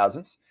hundreds of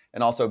thousands.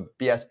 And also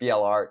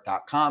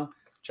bsblr.com.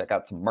 Check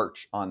out some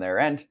merch on their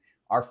end.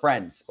 Our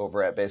friends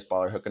over at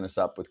Baseballer are hooking us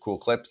up with cool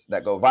clips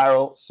that go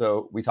viral,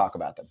 so we talk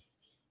about them.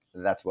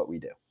 That's what we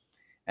do.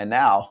 And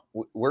now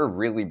we're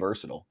really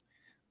versatile.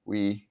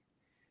 We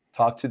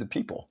talk to the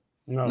people,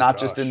 not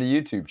just in the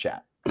YouTube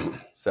chat.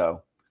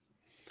 So,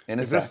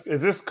 is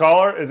this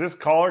caller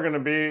going to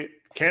be?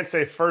 Can't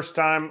say first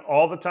time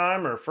all the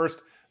time or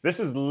first. This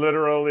is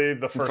literally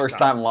the first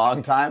time,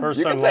 long time. First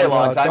you time, can say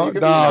long time. You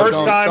can be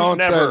first time, don't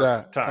never say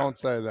that. time. Don't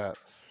say that.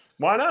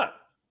 Why not?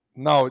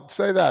 No,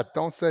 say that.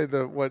 Don't say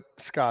what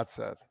Scott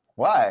said.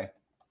 Why?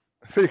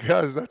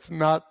 Because that's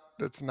not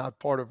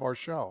part of our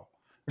show.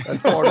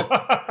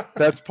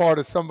 That's part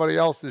of somebody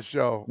else's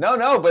show.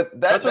 No, but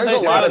there's what they a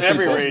lot of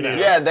every people. radio.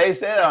 Yeah, they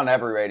say it on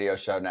every radio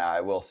show now. I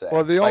will say.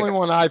 Well, the only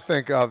one I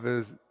think of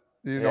is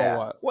you know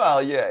what.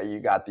 Well, yeah, you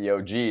got the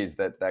OGs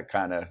that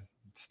kind of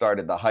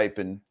started the hype,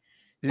 and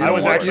I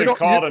was actually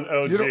called an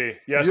OG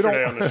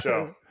yesterday on the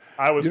show.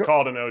 I was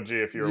called an OG.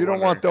 If you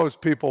don't want those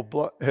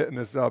people hitting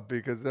us up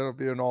because that'll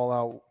be an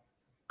all-out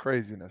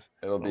craziness.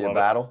 It'll be a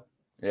battle.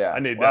 Yeah, I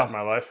need that in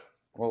my life.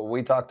 Well,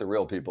 we talk to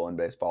real people in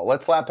baseball.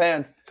 Let's slap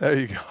hands. There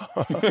you go.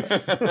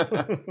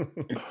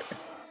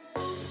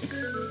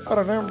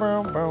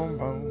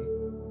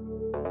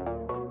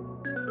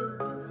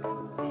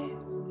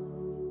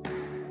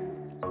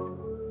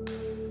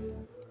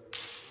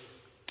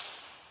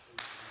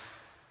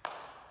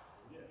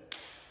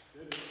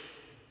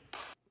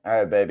 All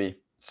right, baby.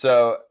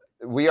 So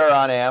we are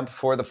on AMP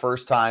for the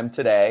first time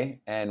today,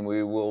 and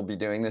we will be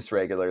doing this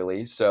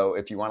regularly. So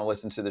if you want to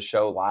listen to the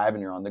show live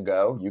and you're on the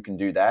go, you can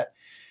do that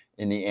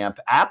in the AMP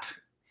app.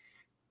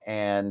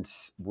 And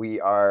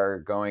we are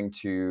going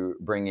to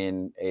bring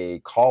in a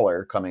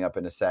caller coming up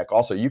in a sec.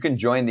 Also, you can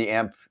join the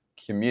AMP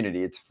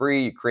community. It's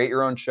free. You create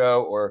your own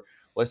show or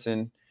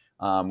listen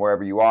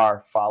wherever you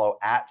are. Follow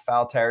at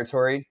Foul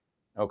Territory.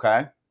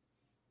 Okay.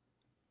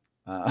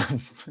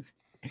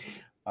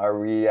 Are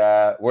we?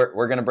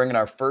 We're going to bring in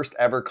our first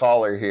ever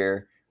caller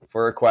here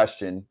for a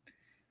question.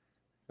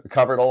 We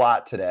covered a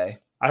lot today.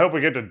 I hope we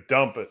get to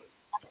dump it.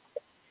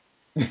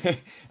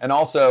 And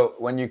also,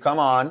 when you come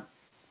on,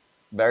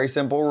 very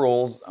simple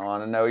rules. I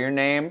want to know your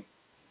name.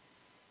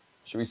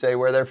 Should we say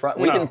where they're from?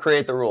 No. We can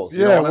create the rules.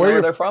 You don't want to know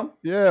where they're from?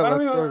 Yeah,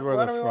 let's know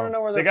where they're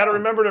from. They got to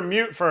remember to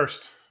mute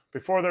first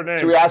before their name.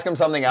 Should we ask them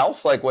something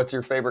else? Like, what's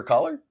your favorite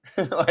color?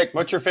 Like,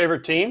 what's your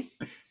favorite team?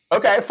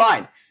 Okay,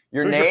 fine.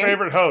 Who's your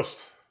favorite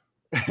host?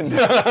 No.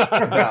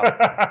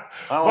 I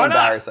don't want to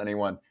embarrass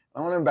anyone. I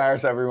don't want to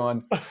embarrass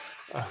everyone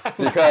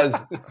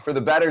because for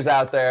the bettors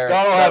out there,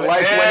 Scott will have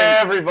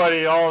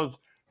everybody, all his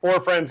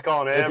 4 friends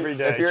calling every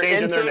day,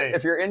 changing their name.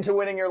 If you're into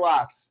winning your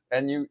locks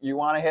and you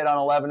want to hit on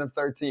 11 of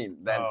 13,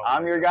 then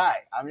I'm your guy.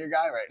 I'm your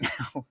guy right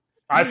now.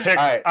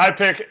 I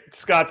pick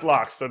Scott's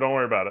locks, so don't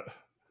worry about it.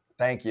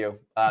 Thank you.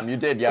 You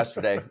did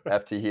yesterday,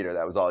 FT Heater.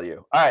 That was all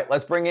you. All right,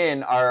 let's bring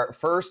in our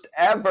first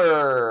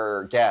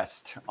ever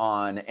guest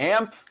on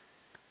AMP.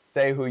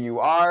 Say who you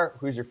are,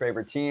 who's your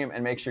favorite team,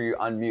 and make sure you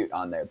unmute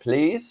on there,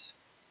 please.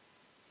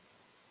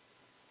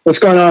 What's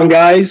going on,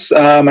 guys?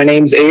 My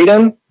name's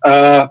Aiden.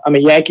 I'm a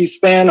Yankees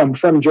fan. I'm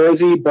from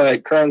Jersey,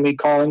 but currently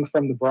calling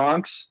from the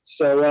Bronx.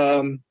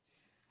 So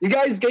you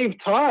guys gave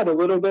Todd a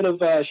little bit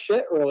of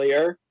shit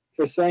earlier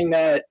for saying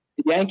that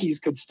the Yankees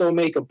could still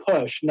make a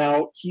push.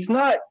 Now, he's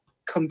not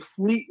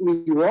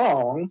completely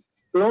wrong.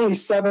 They're only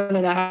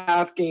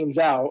 7.5 games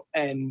out,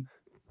 and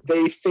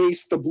they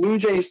faced the Blue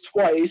Jays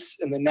twice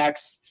in the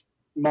next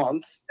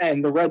month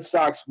and the Red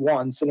Sox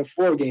once in a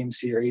 4-game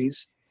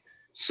series.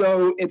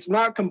 So it's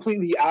not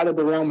completely out of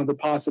the realm of the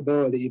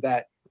possibility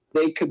that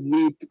they could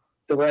leap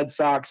the Red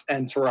Sox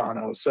and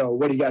Toronto. So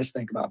what do you guys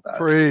think about that?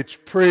 Preach,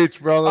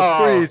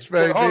 brother. Preach,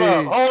 baby.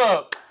 Hold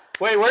up.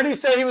 Wait, where did he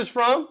say he was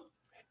from?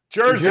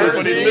 Jersey,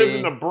 but he lives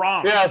in the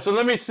Bronx. Yeah, so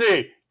let me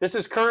see. This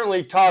is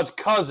currently Todd's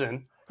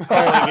cousin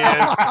calling in.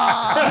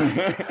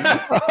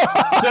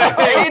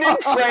 Aiden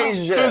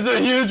Frazier. Who's a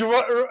huge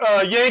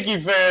Yankee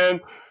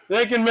fan.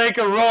 They can make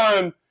a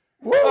run.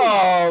 Woo.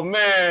 Oh,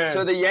 man.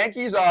 So the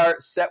Yankees are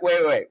set.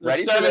 Wait.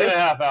 Ready for this?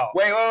 7.5 out.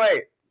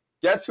 Wait.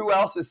 Guess who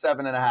else is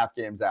 7.5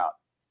 games out?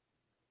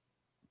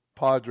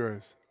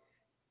 Padres.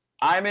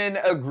 I'm in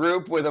a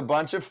group with a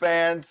bunch of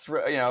fans,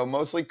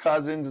 mostly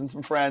cousins and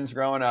some friends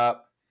growing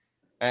up.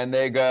 And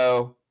they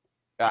go,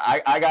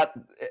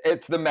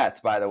 it's the Mets,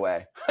 by the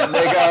way. And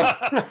they go,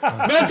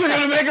 Mets are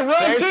going to make a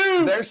run,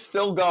 too. They're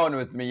still going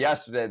with me.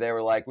 Yesterday, they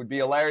were like, would be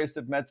hilarious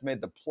if Mets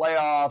made the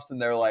playoffs.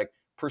 And they're like,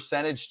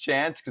 percentage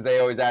chance, because they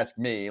always ask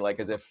me,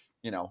 like, as if,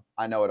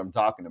 I know what I'm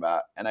talking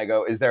about. And I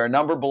go, is there a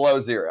number below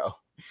 0?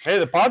 Hey,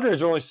 the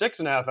Padres are only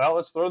 6.5 out.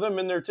 Let's throw them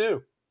in there,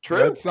 too.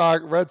 True.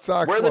 Red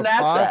Sox. Where the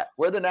Nats at?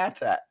 Where the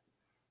Nats at?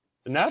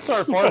 The Nats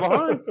aren't far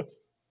behind.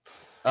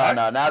 Oh,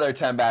 no. Now they're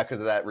 10 back because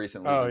of that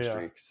recent losing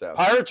streak. So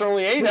Pirates are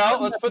only 8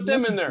 out. Let's put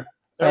them in there.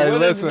 Hey,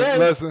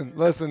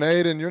 listen,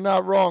 Aiden. You're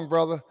not wrong,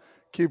 brother.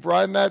 Keep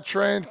riding that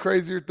train.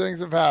 Crazier things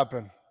have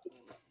happened.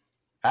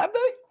 Have they?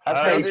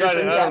 I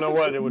don't know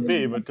what it would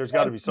be, but there's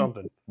got to be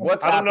something. I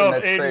don't know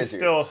if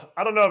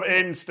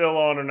Aiden's still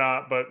on or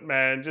not, but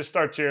man, just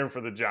start cheering for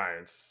the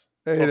Giants.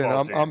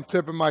 Aiden, I'm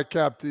tipping my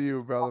cap to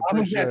you, brother.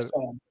 Appreciate it.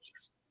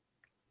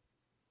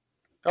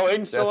 Oh,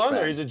 Aiden's still on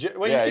there. He's a Jet.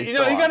 Well, you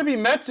got to be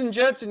Mets and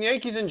Jets and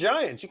Yankees and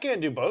Giants. You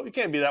can't do both. You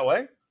can't be that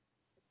way.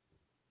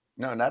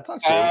 No, that's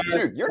not true.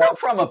 Dude, you're not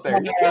from up there.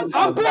 I'm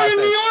born in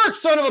New York,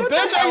 son of a bitch.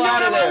 I can do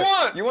whatever I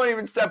want. You won't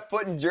even step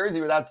foot in Jersey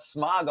without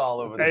smog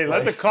all over the place. Hey,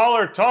 let the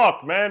caller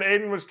talk, man.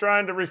 Aiden was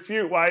trying to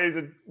refute why he's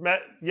a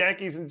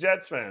Yankees and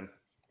Jets fan.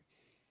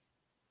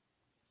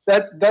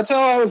 That's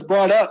how I was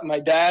brought up. My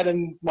dad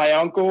and my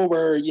uncle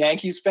were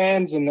Yankees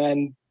fans, and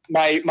then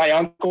my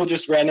uncle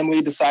just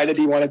randomly decided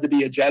he wanted to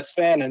be a Jets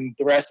fan, and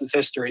the rest is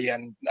history.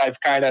 And I've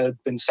kind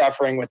of been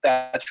suffering with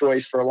that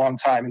choice for a long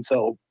time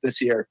until this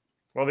year.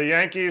 Well, the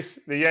Yankees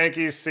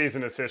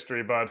season is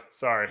history, bud.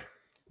 Sorry.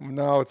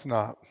 No, it's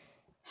not.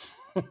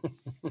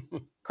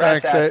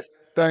 Thanks, Aiden.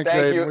 Thanks,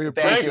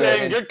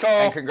 Aiden. Good call.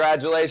 And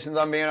congratulations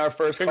on being our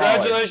first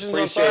Congratulations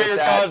on starting your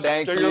Todd.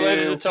 Thank you. You're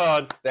related to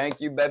Todd.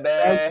 Thank you, baby.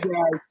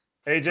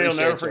 AJ will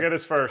never forget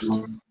his first. I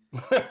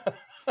mean,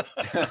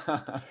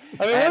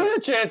 what are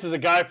the chances a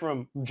guy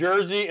from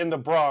Jersey and the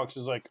Bronx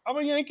is like, I'm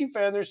a Yankee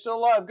fan. They're still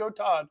alive. Go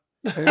Todd.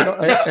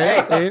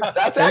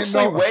 That's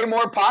actually way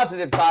more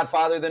positive, Todd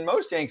Father, than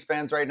most Yanks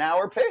fans right now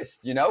are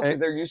pissed, because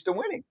they're used to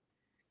winning.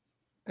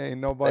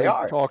 Ain't nobody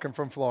talking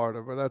from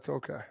Florida, but that's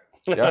okay.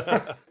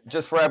 Yep.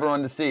 Just for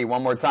everyone to see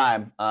one more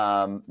time,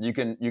 you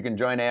can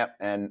join AMP,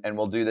 and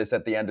we'll do this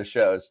at the end of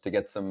shows to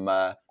get some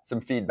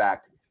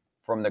feedback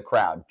from the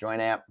crowd. Join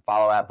AMP,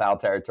 follow at Foul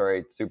Territory.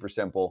 It's super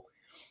simple,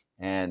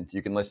 and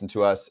you can listen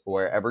to us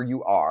wherever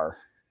you are,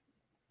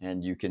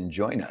 and you can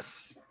join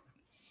us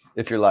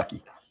if you're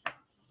lucky.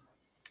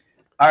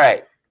 All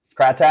right,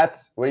 Kratz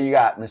Hats, what do you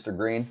got, Mr.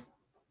 Green?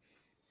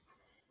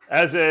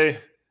 As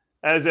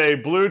a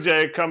Blue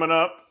Jay coming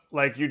up,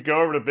 like you'd go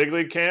over to Big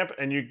League Camp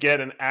and you'd get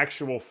an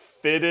actual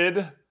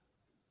fitted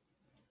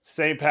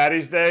St.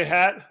 Paddy's Day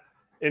hat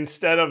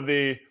instead of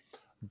the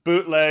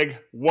bootleg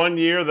 1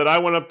 year that I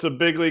went up to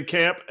Big League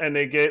Camp and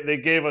they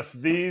gave us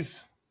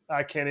these.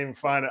 I can't even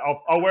find it.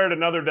 I'll wear it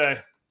another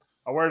day.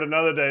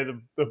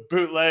 The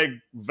bootleg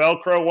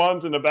Velcro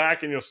ones in the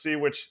back, and you'll see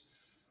which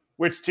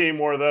team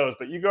wore those.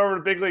 But you go over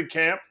to Big League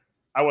Camp.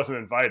 I wasn't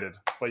invited,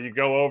 but you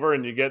go over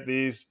and you get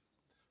these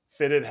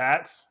fitted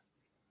hats.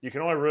 You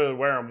can only really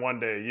wear them 1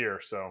 day a year,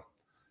 so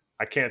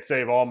I can't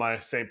save all my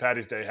St.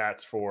 Paddy's Day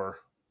hats for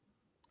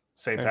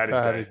St.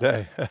 Paddy's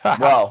Day.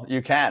 Well,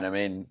 you can. I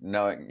mean,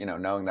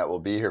 knowing that we'll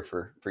be here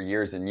for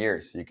years and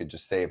years, you could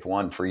just save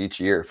one for each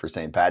year for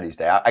St. Paddy's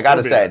Day. I got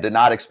to say, I did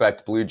not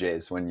expect Blue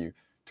Jays when you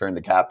turned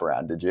the cap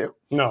around. Did you?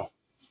 No.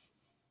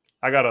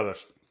 I got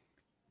others.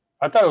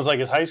 I thought it was like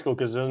his high school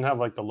because it doesn't have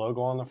like the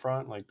logo on the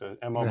front, like the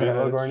MLB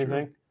logo or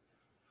anything.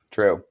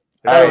 True.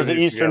 It was an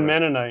Eastern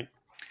Mennonite.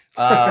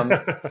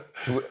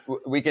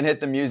 We can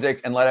hit the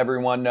music and let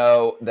everyone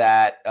know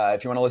that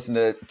if you want to listen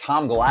to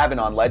Tom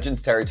Glavine on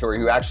Legends Territory,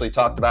 who actually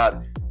talked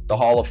about the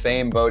Hall of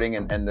Fame voting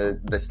and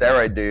the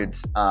steroid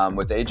dudes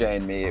with AJ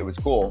and me, it was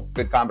cool.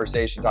 Good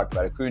conversation. Talked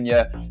about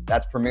Acuna.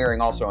 That's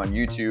premiering also on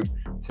YouTube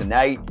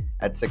tonight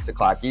at 6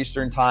 o'clock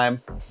Eastern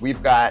time.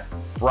 We've got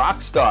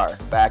Brockstar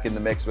back in the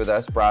mix with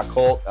us. Brock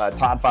Holt.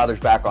 Todd Father's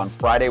back on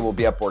Friday. We'll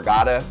be up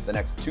Borgata the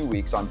next 2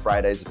 weeks on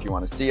Fridays if you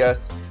want to see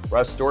us.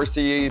 Russ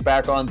Dorsey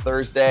back on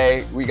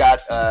Thursday. We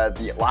got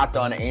the Locked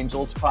On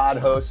Angels pod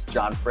host,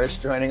 John Frisch,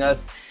 joining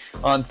us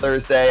on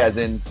Thursday, as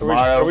in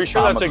tomorrow. Are we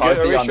sure that's a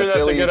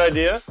good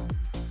idea?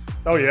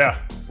 Oh, yeah.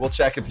 We'll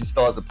check if he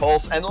still has a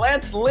pulse. And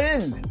Lance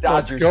Lynn,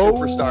 Dodgers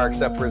superstar,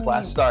 except for his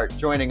last start,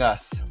 joining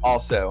us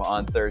also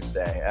on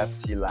Thursday.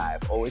 FT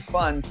Live. Always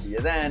fun. See you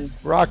then.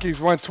 Rockies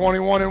went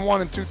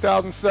 21-1 in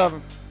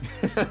 2007.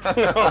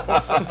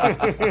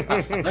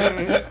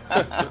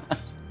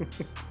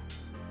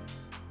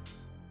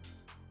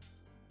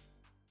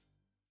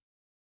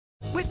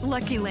 With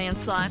Lucky Land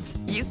Slots,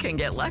 you can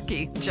get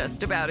lucky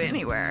just about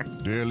anywhere.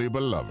 Dearly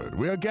beloved,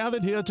 we are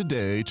gathered here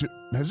today to...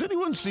 Has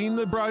anyone seen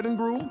the bride and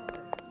groom?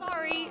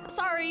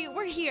 Sorry,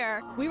 we're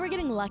here. We were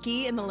getting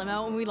lucky in the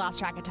limo and we lost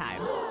track of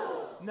time.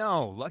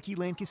 No, Lucky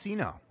Land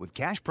Casino, with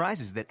cash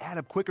prizes that add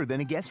up quicker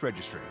than a guest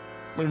registry.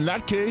 In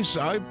that case,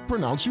 I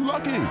pronounce you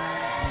lucky.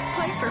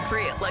 Play for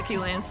free at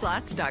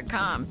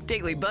LuckyLandSlots.com.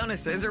 Daily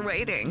bonuses are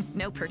waiting.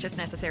 No purchase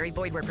necessary.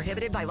 Void where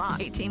prohibited by law.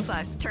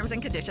 18+. Terms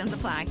and conditions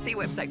apply. See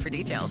website for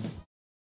details.